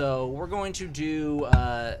 So we're going to do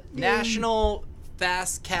national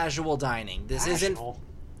fast casual dining. This isn't.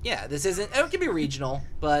 Yeah, this isn't. It could be regional,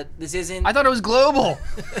 but this isn't. I thought it was global.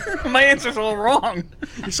 My answer's all wrong.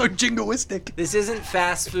 You're so jingoistic. This isn't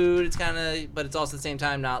fast food. It's kind of, but it's also at the same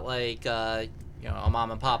time not like a mom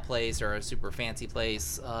and pop place or a super fancy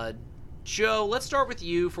place. Joe, let's start with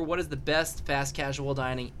you for what is the best fast casual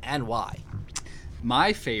dining and why.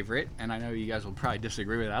 My favorite, and I know you guys will probably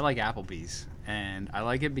disagree with it, I like Applebee's. And I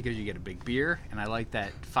like it because you get a big beer, and I like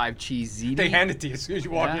that 5 cheese ziti. They hand it to you as soon as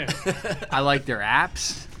you walk Yeah. in. I like their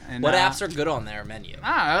apps. And, What apps are good on their menu?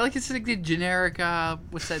 I like it's like the generic.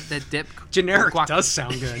 What's that dip? Generic Guac- does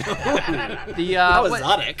sound good. The That was what-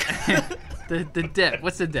 exotic. the dip.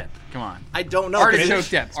 What's the dip? Come on. I don't know. Artichoke Spinach-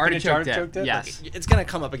 dip. Spinach Artichoke artichoke dip. dip? Yes. It's gonna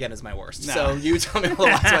come up again as my worst. No. So you tell me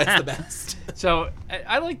why it's the best. So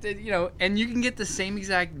I like that, and you can get the same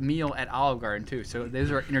exact meal at Olive Garden too. So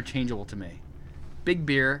those are interchangeable to me. Big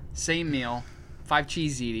beer, same meal, 5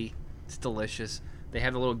 cheese ziti. It's delicious. They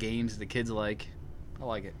have the little games the kids like. I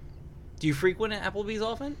like it. Do you frequent Applebee's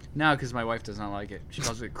often? No, because my wife does not like it. She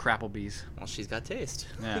calls it Crapplebee's. Well, she's got taste.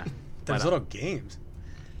 Yeah. Those But, little games.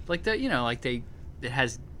 like the, it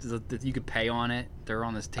has you could pay on it. They're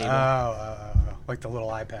on this table. Like the little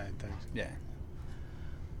iPad things. Yeah.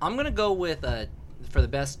 I'm gonna go with for the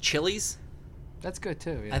best Chili's. That's good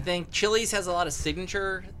too. Yeah. I think Chili's has a lot of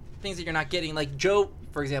signature things that you're not getting. Like Joe,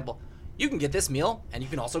 for example, you can get this meal, and you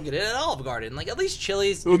can also get it at Olive Garden. Like at least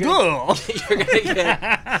Chili's, you're gonna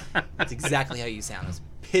get. That's exactly how you sound. It's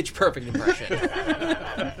pitch perfect impression.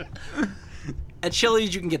 At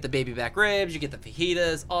Chili's, you can get the baby back ribs, you get the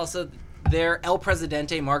fajitas. Also, their El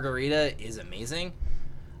Presidente margarita is amazing.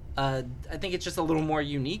 I think it's just a little more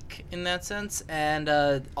unique in that sense, and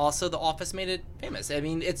also The Office made it famous. I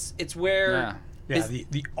mean, it's where. Yeah. Yeah,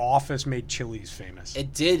 the Office made Chili's famous.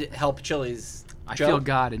 It did help Chili's. I Joe? feel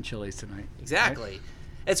God in Chili's tonight. Exactly.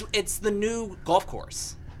 It's the new golf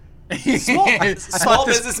course. Small Small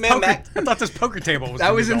businessman. I thought this poker table was. That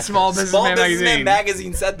the was new in golf Small course. Small Businessman Businessman Magazine.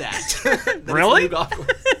 magazine said that. That it's the Really? new golf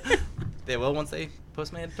course. They will once they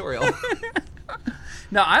post my editorial.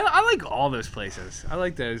 No, I like all those places. I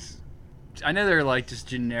like those. I know they're like just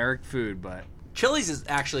generic food, but Chili's is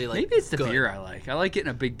actually like maybe it's the good. beer I like. I like getting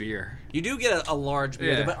a big beer. You do get a large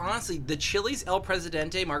beer, Yeah. but honestly, the Chili's El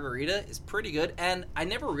Presidente margarita is pretty good. And I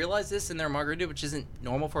never realized this in their margarita, which isn't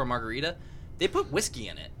normal for a margarita. They put whiskey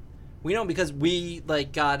in it. We know because we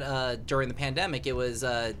got during the pandemic. It was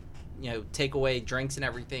takeaway drinks and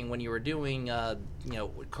everything when you were doing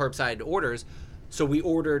curbside orders. So we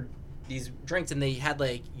ordered these drinks, and they had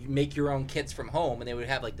you make your own kits from home, and they would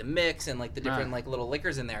have the mix and the different little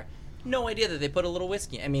liquors in there. No idea that they put a little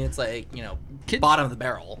whiskey. I mean, it's Kids- bottom of the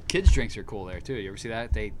barrel. Kids drinks are cool there too. You ever see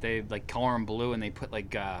that? They color them blue and they put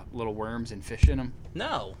little worms and fish in them.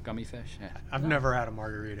 No. Gummy fish. Yeah. I've never had a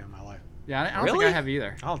margarita in my life. Yeah, I don't Really? think I have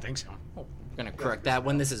either. I don't think so. We're gonna correct that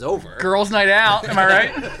when this is over. Girls' night out. Am I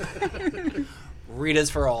right? Rita's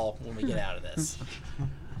for all when we get out of this.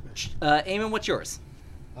 Eamon, what's yours?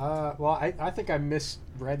 Well, I think I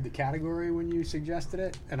misread the category when you suggested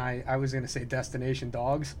it, and I was going to say Destination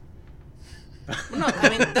Dogs. No, I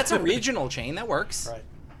mean that's a regional chain that works. Right.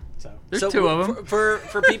 So There's two of them.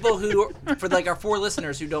 For people who, for like our 4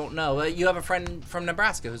 listeners who don't know, you have a friend from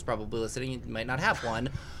Nebraska who's probably listening. You might not have one.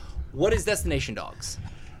 What is Destination Dogs?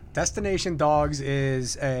 Destination Dogs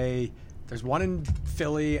is there's one in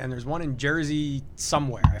Philly and there's one in Jersey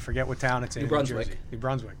somewhere. I forget what town it's in. New Brunswick. Jersey. New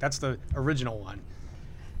Brunswick. That's the original one.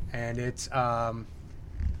 And it's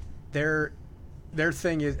their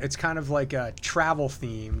thing is it's kind of like a travel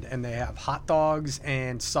themed, and they have hot dogs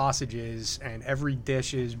and sausages, and every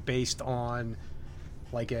dish is based on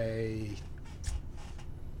like I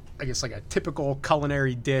guess like a typical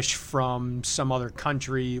culinary dish from some other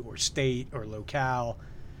country or state or locale.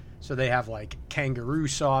 So they have like kangaroo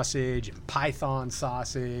sausage and python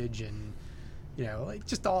sausage and, like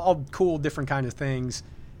just all cool different kinds of things.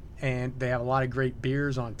 And they have a lot of great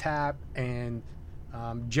beers on tap. And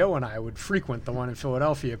Joe and I would frequent the one in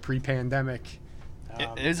Philadelphia pre-pandemic.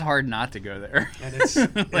 It is hard not to go there. And it's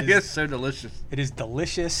it's so delicious. It is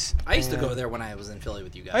delicious. I used to go there when I was in Philly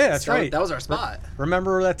with you guys. Oh, yeah, that's right. That was our spot.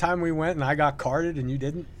 Remember that time we went and I got carded and you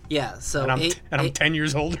didn't? Yeah, so And I'm 10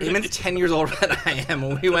 years older. Eamon's 10 years older than I am.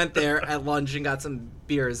 When we went there at lunch and got some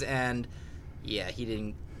beers, and yeah,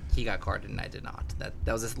 he got carded and I did not. That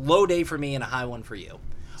was a low day for me and a high one for you.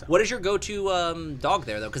 So. What is your go-to dog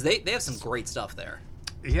there, though? Because they have some great stuff there.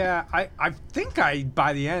 Yeah, I think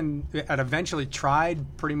by the end, I'd eventually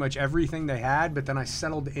tried pretty much everything they had, but then I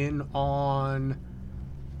settled in on,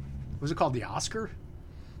 what was it called, the Oscar?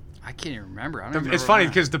 I can't even remember. I don't remember. It's funny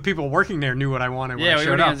because the people working there knew what I wanted when I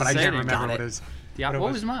showed up, but I can't remember what it is. Yeah,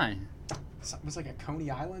 what was mine? It was like a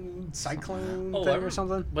Coney Island cyclone thing or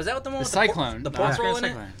something. Was that what the one the with cyclone? The pork roll in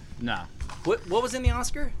it? No. What was in the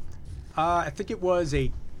Oscar? I think it was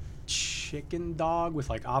a chicken dog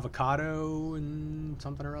with like avocado and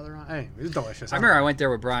something or other on it. Anyway, it was delicious. I remember I went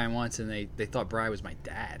there with Brian once and they thought Brian was my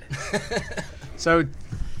dad. So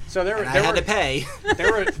there I had to pay.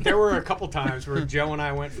 There were a couple times where Joe and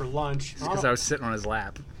I went for lunch. Because I was sitting on his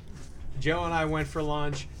lap. Joe and I went for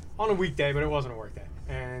lunch on a weekday, but it wasn't a work day.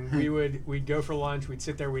 And we'd go for lunch, we'd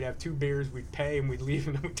sit there, we'd have 2 beers, we'd pay, and we'd leave,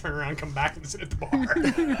 and then we'd turn around, come back, and sit at the bar.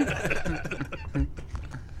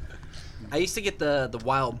 I used to get the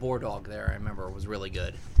wild boar dog there. I remember it was really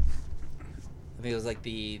good. I think it was like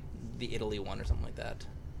the Italy one or something like that.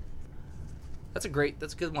 That's a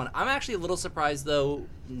good one. I'm actually a little surprised though,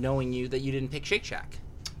 knowing you, that you didn't pick Shake Shack.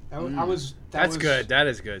 That's good. That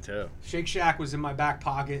is good too. Shake Shack was in my back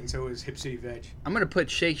pocket, and so was Hip City Veg. I'm gonna put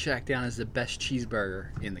Shake Shack down as the best cheeseburger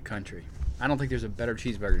in the country. I don't think there's a better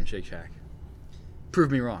cheeseburger than Shake Shack.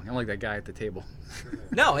 Prove me wrong. I'm like that guy at the table.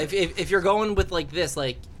 No, if you're going with like this,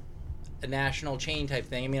 like a national chain type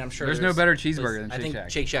thing, I mean, I'm sure there's no better cheeseburger than Shake Shack. I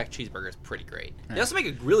think Shake Shack cheeseburger is pretty great. They also make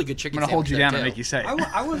a really good chicken I'm gonna hold you down too. and make you say it.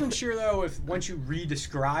 I wasn't sure though if once you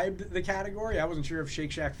re-described the category, I wasn't sure if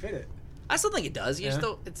Shake Shack fit it. I still think it does.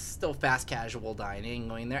 It's still fast casual dining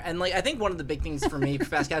going there, and like I think one of the big things for me for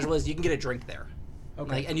fast casual is you can get a drink there. Okay.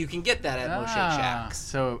 Like, and you can get that at most Shake Shacks.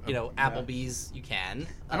 So Applebee's you can.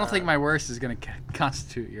 I don't think my worst is going to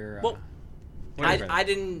constitute your. Well, I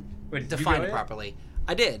didn't define it properly.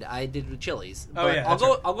 I did with Chili's. Oh yeah.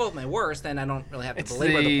 I'll go with my worst, and I don't really have to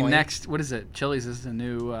belabor the point. Next. What is it? Chili's is the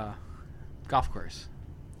new golf course,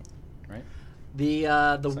 right?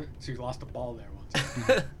 So you lost a ball there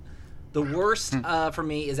once. The worst for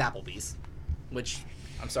me is Applebee's, which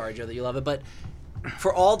I'm sorry, Joe, that you love it, but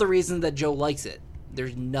for all the reasons that Joe likes it,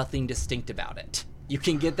 there's nothing distinct about it. You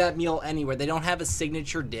can get that meal anywhere. They don't have a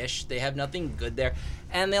signature dish. They have nothing good there.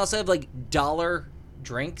 And they also have like $1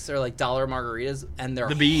 drinks or like $1 margaritas, and they're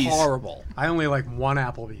horrible. I only like one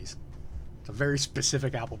Applebee's. It's a very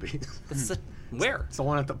specific Applebee's. Where? It's the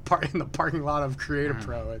one at in the parking lot of Creator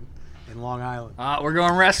Pro in Long Island. We're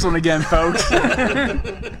going wrestling again, folks.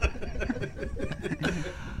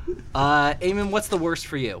 Eamon, what's the worst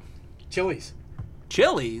for you? Chili's.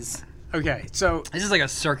 Chili's? Okay, so this is like a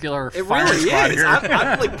circular it fire really squad is. here.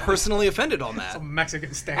 I'm like personally offended on that. It's a Mexican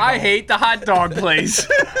standoff. I hate the hot dog place.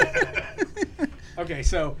 Okay,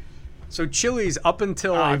 so Chili's up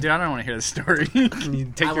until dude, I don't want to hear the story. Can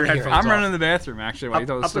you take your headphones off? I'm running to the bathroom actually while you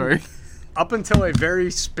tell the story. Up until a very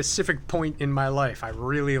specific point in my life, I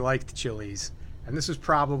really liked Chili's. And this was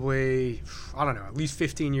probably, I don't know, at least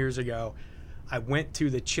 15 years ago. I went to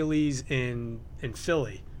the Chili's in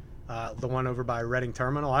Philly, the one over by Reading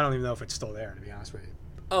Terminal. I don't even know if it's still there, to be honest with you.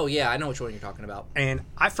 Oh, yeah, I know which one you're talking about. And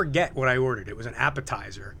I forget what I ordered. It was an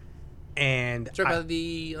appetizer. And it's right by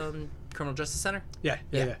the Criminal Justice Center? Yeah.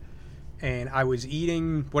 And I was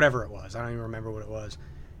eating whatever it was. I don't even remember what it was.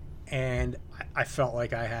 And I felt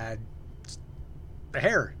like I had the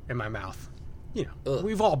hair in my mouth. You know,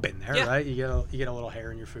 we've all been there, right? You get a little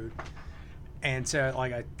hair in your food. And so,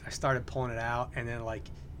 like, I started pulling it out, and then, like,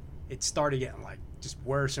 it started getting like just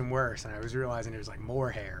worse and worse, and I was realizing there was like more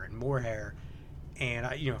hair and more hair. And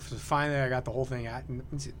so finally I got the whole thing out. And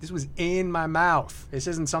this was in my mouth. This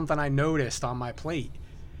isn't something I noticed on my plate.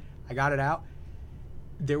 I got it out.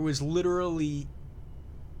 There was literally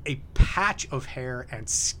a patch of hair and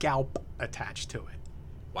scalp attached to it.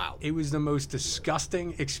 Wow. It was the most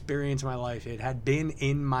disgusting experience of my life. It had been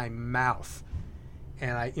in my mouth.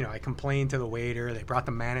 And I complained to the waiter. They brought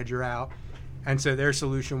the manager out. And so their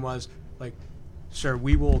solution was like, sir,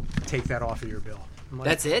 we will take that off of your bill. I'm like,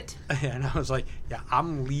 That's it? and I was like, yeah,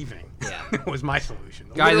 I'm leaving. Yeah. That was my solution.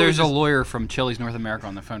 Guy, Literally there's a just- lawyer from Chili's North America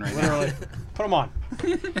on the phone right now. Literally, put him on.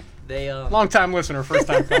 They Long time listener, first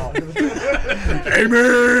time caller.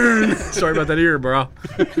 Amen. Sorry about that ear, bro.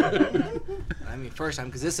 I mean, first time,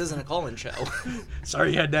 because this isn't a call-in show.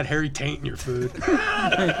 Sorry you had that hairy taint in your food.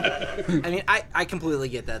 I mean, I completely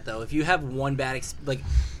get that, though. If you have one bad,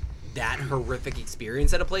 that horrific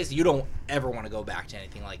experience at a place, you don't ever want to go back to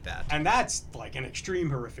anything like that. And that's like an extreme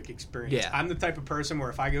horrific experience. Yeah. I'm the type of person where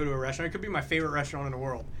if I go to a restaurant, it could be my favorite restaurant in the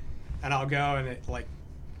world, and I'll go and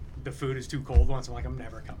the food is too cold once. I'm like, I'm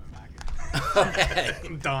never coming back here. Okay.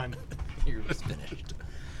 I'm done. You're just finished.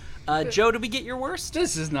 Joe, did we get your worst?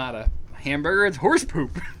 This is not a hamburger, it's horse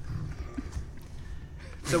poop.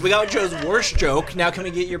 So we got Joe's worst joke. Now can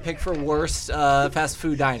we get your pick for worst fast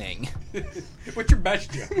food dining? What's your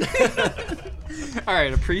best joke? All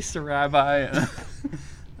right, a priest, a rabbi.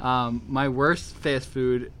 My worst fast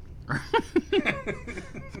food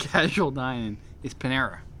casual dining is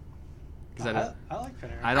Panera. I like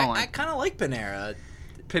Panera. I don't I like kind of like Panera.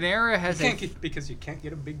 Panera has Because you can't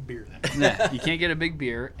get a big beer then. no, you can't get a big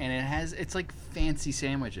beer, and it's like fancy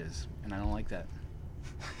sandwiches, and I don't like that.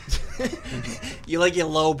 You like your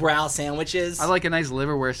lowbrow sandwiches? I like a nice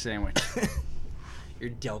liverwurst sandwich. Your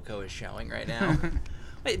Delco is showing right now.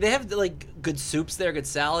 Wait, they have like good soups there, good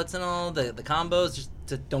salads and all. The combos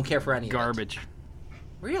just don't care for any of it. Garbage.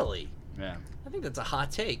 Really? Yeah. I think that's a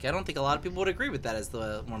hot take. I don't think a lot of people would agree with that as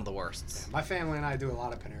one of the worsts. My family and I do a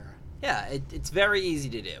lot of Panera. Yeah, it's very easy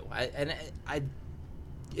to do.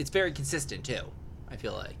 It's very consistent too. I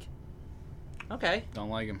feel like. Okay. Don't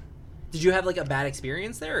like them. Did you have like a bad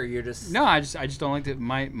experience there, or you're just No, I just don't like it.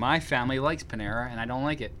 My family likes Panera, and I don't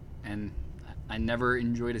like it, and I never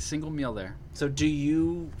enjoyed a single meal there. So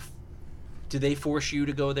do they force you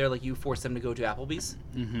to go there like you force them to go to Applebee's?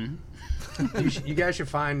 Mm-hmm. You guys should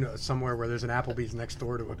find somewhere where there's an Applebee's next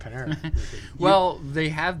door to a Panera. Well, they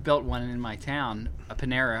have built one in my town, a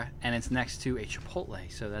Panera, and it's next to a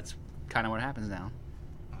Chipotle, so that's kind of what happens now.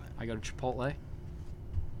 I go to Chipotle.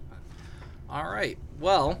 All right.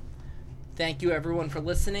 Well, thank you everyone for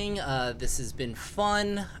listening. This has been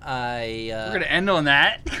fun. We're gonna end on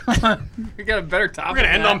that. We got a better topic. We're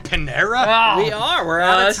gonna end on Panera. Oh, We are. We're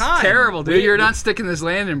out of that's time. terrible, dude. You're not sticking this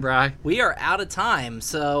landing, Bri. We are out of time.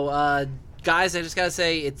 So, guys, I just gotta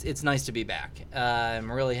say it's nice to be back.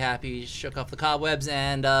 I'm really happy, shook off the cobwebs,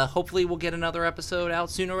 and hopefully we'll get another episode out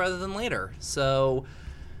sooner rather than later. So,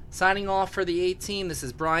 signing off for the 8 team. This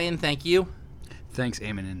is Brian. Thank you. Thanks,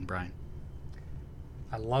 Eamon and Brian.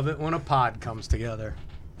 I love it when a pod comes together.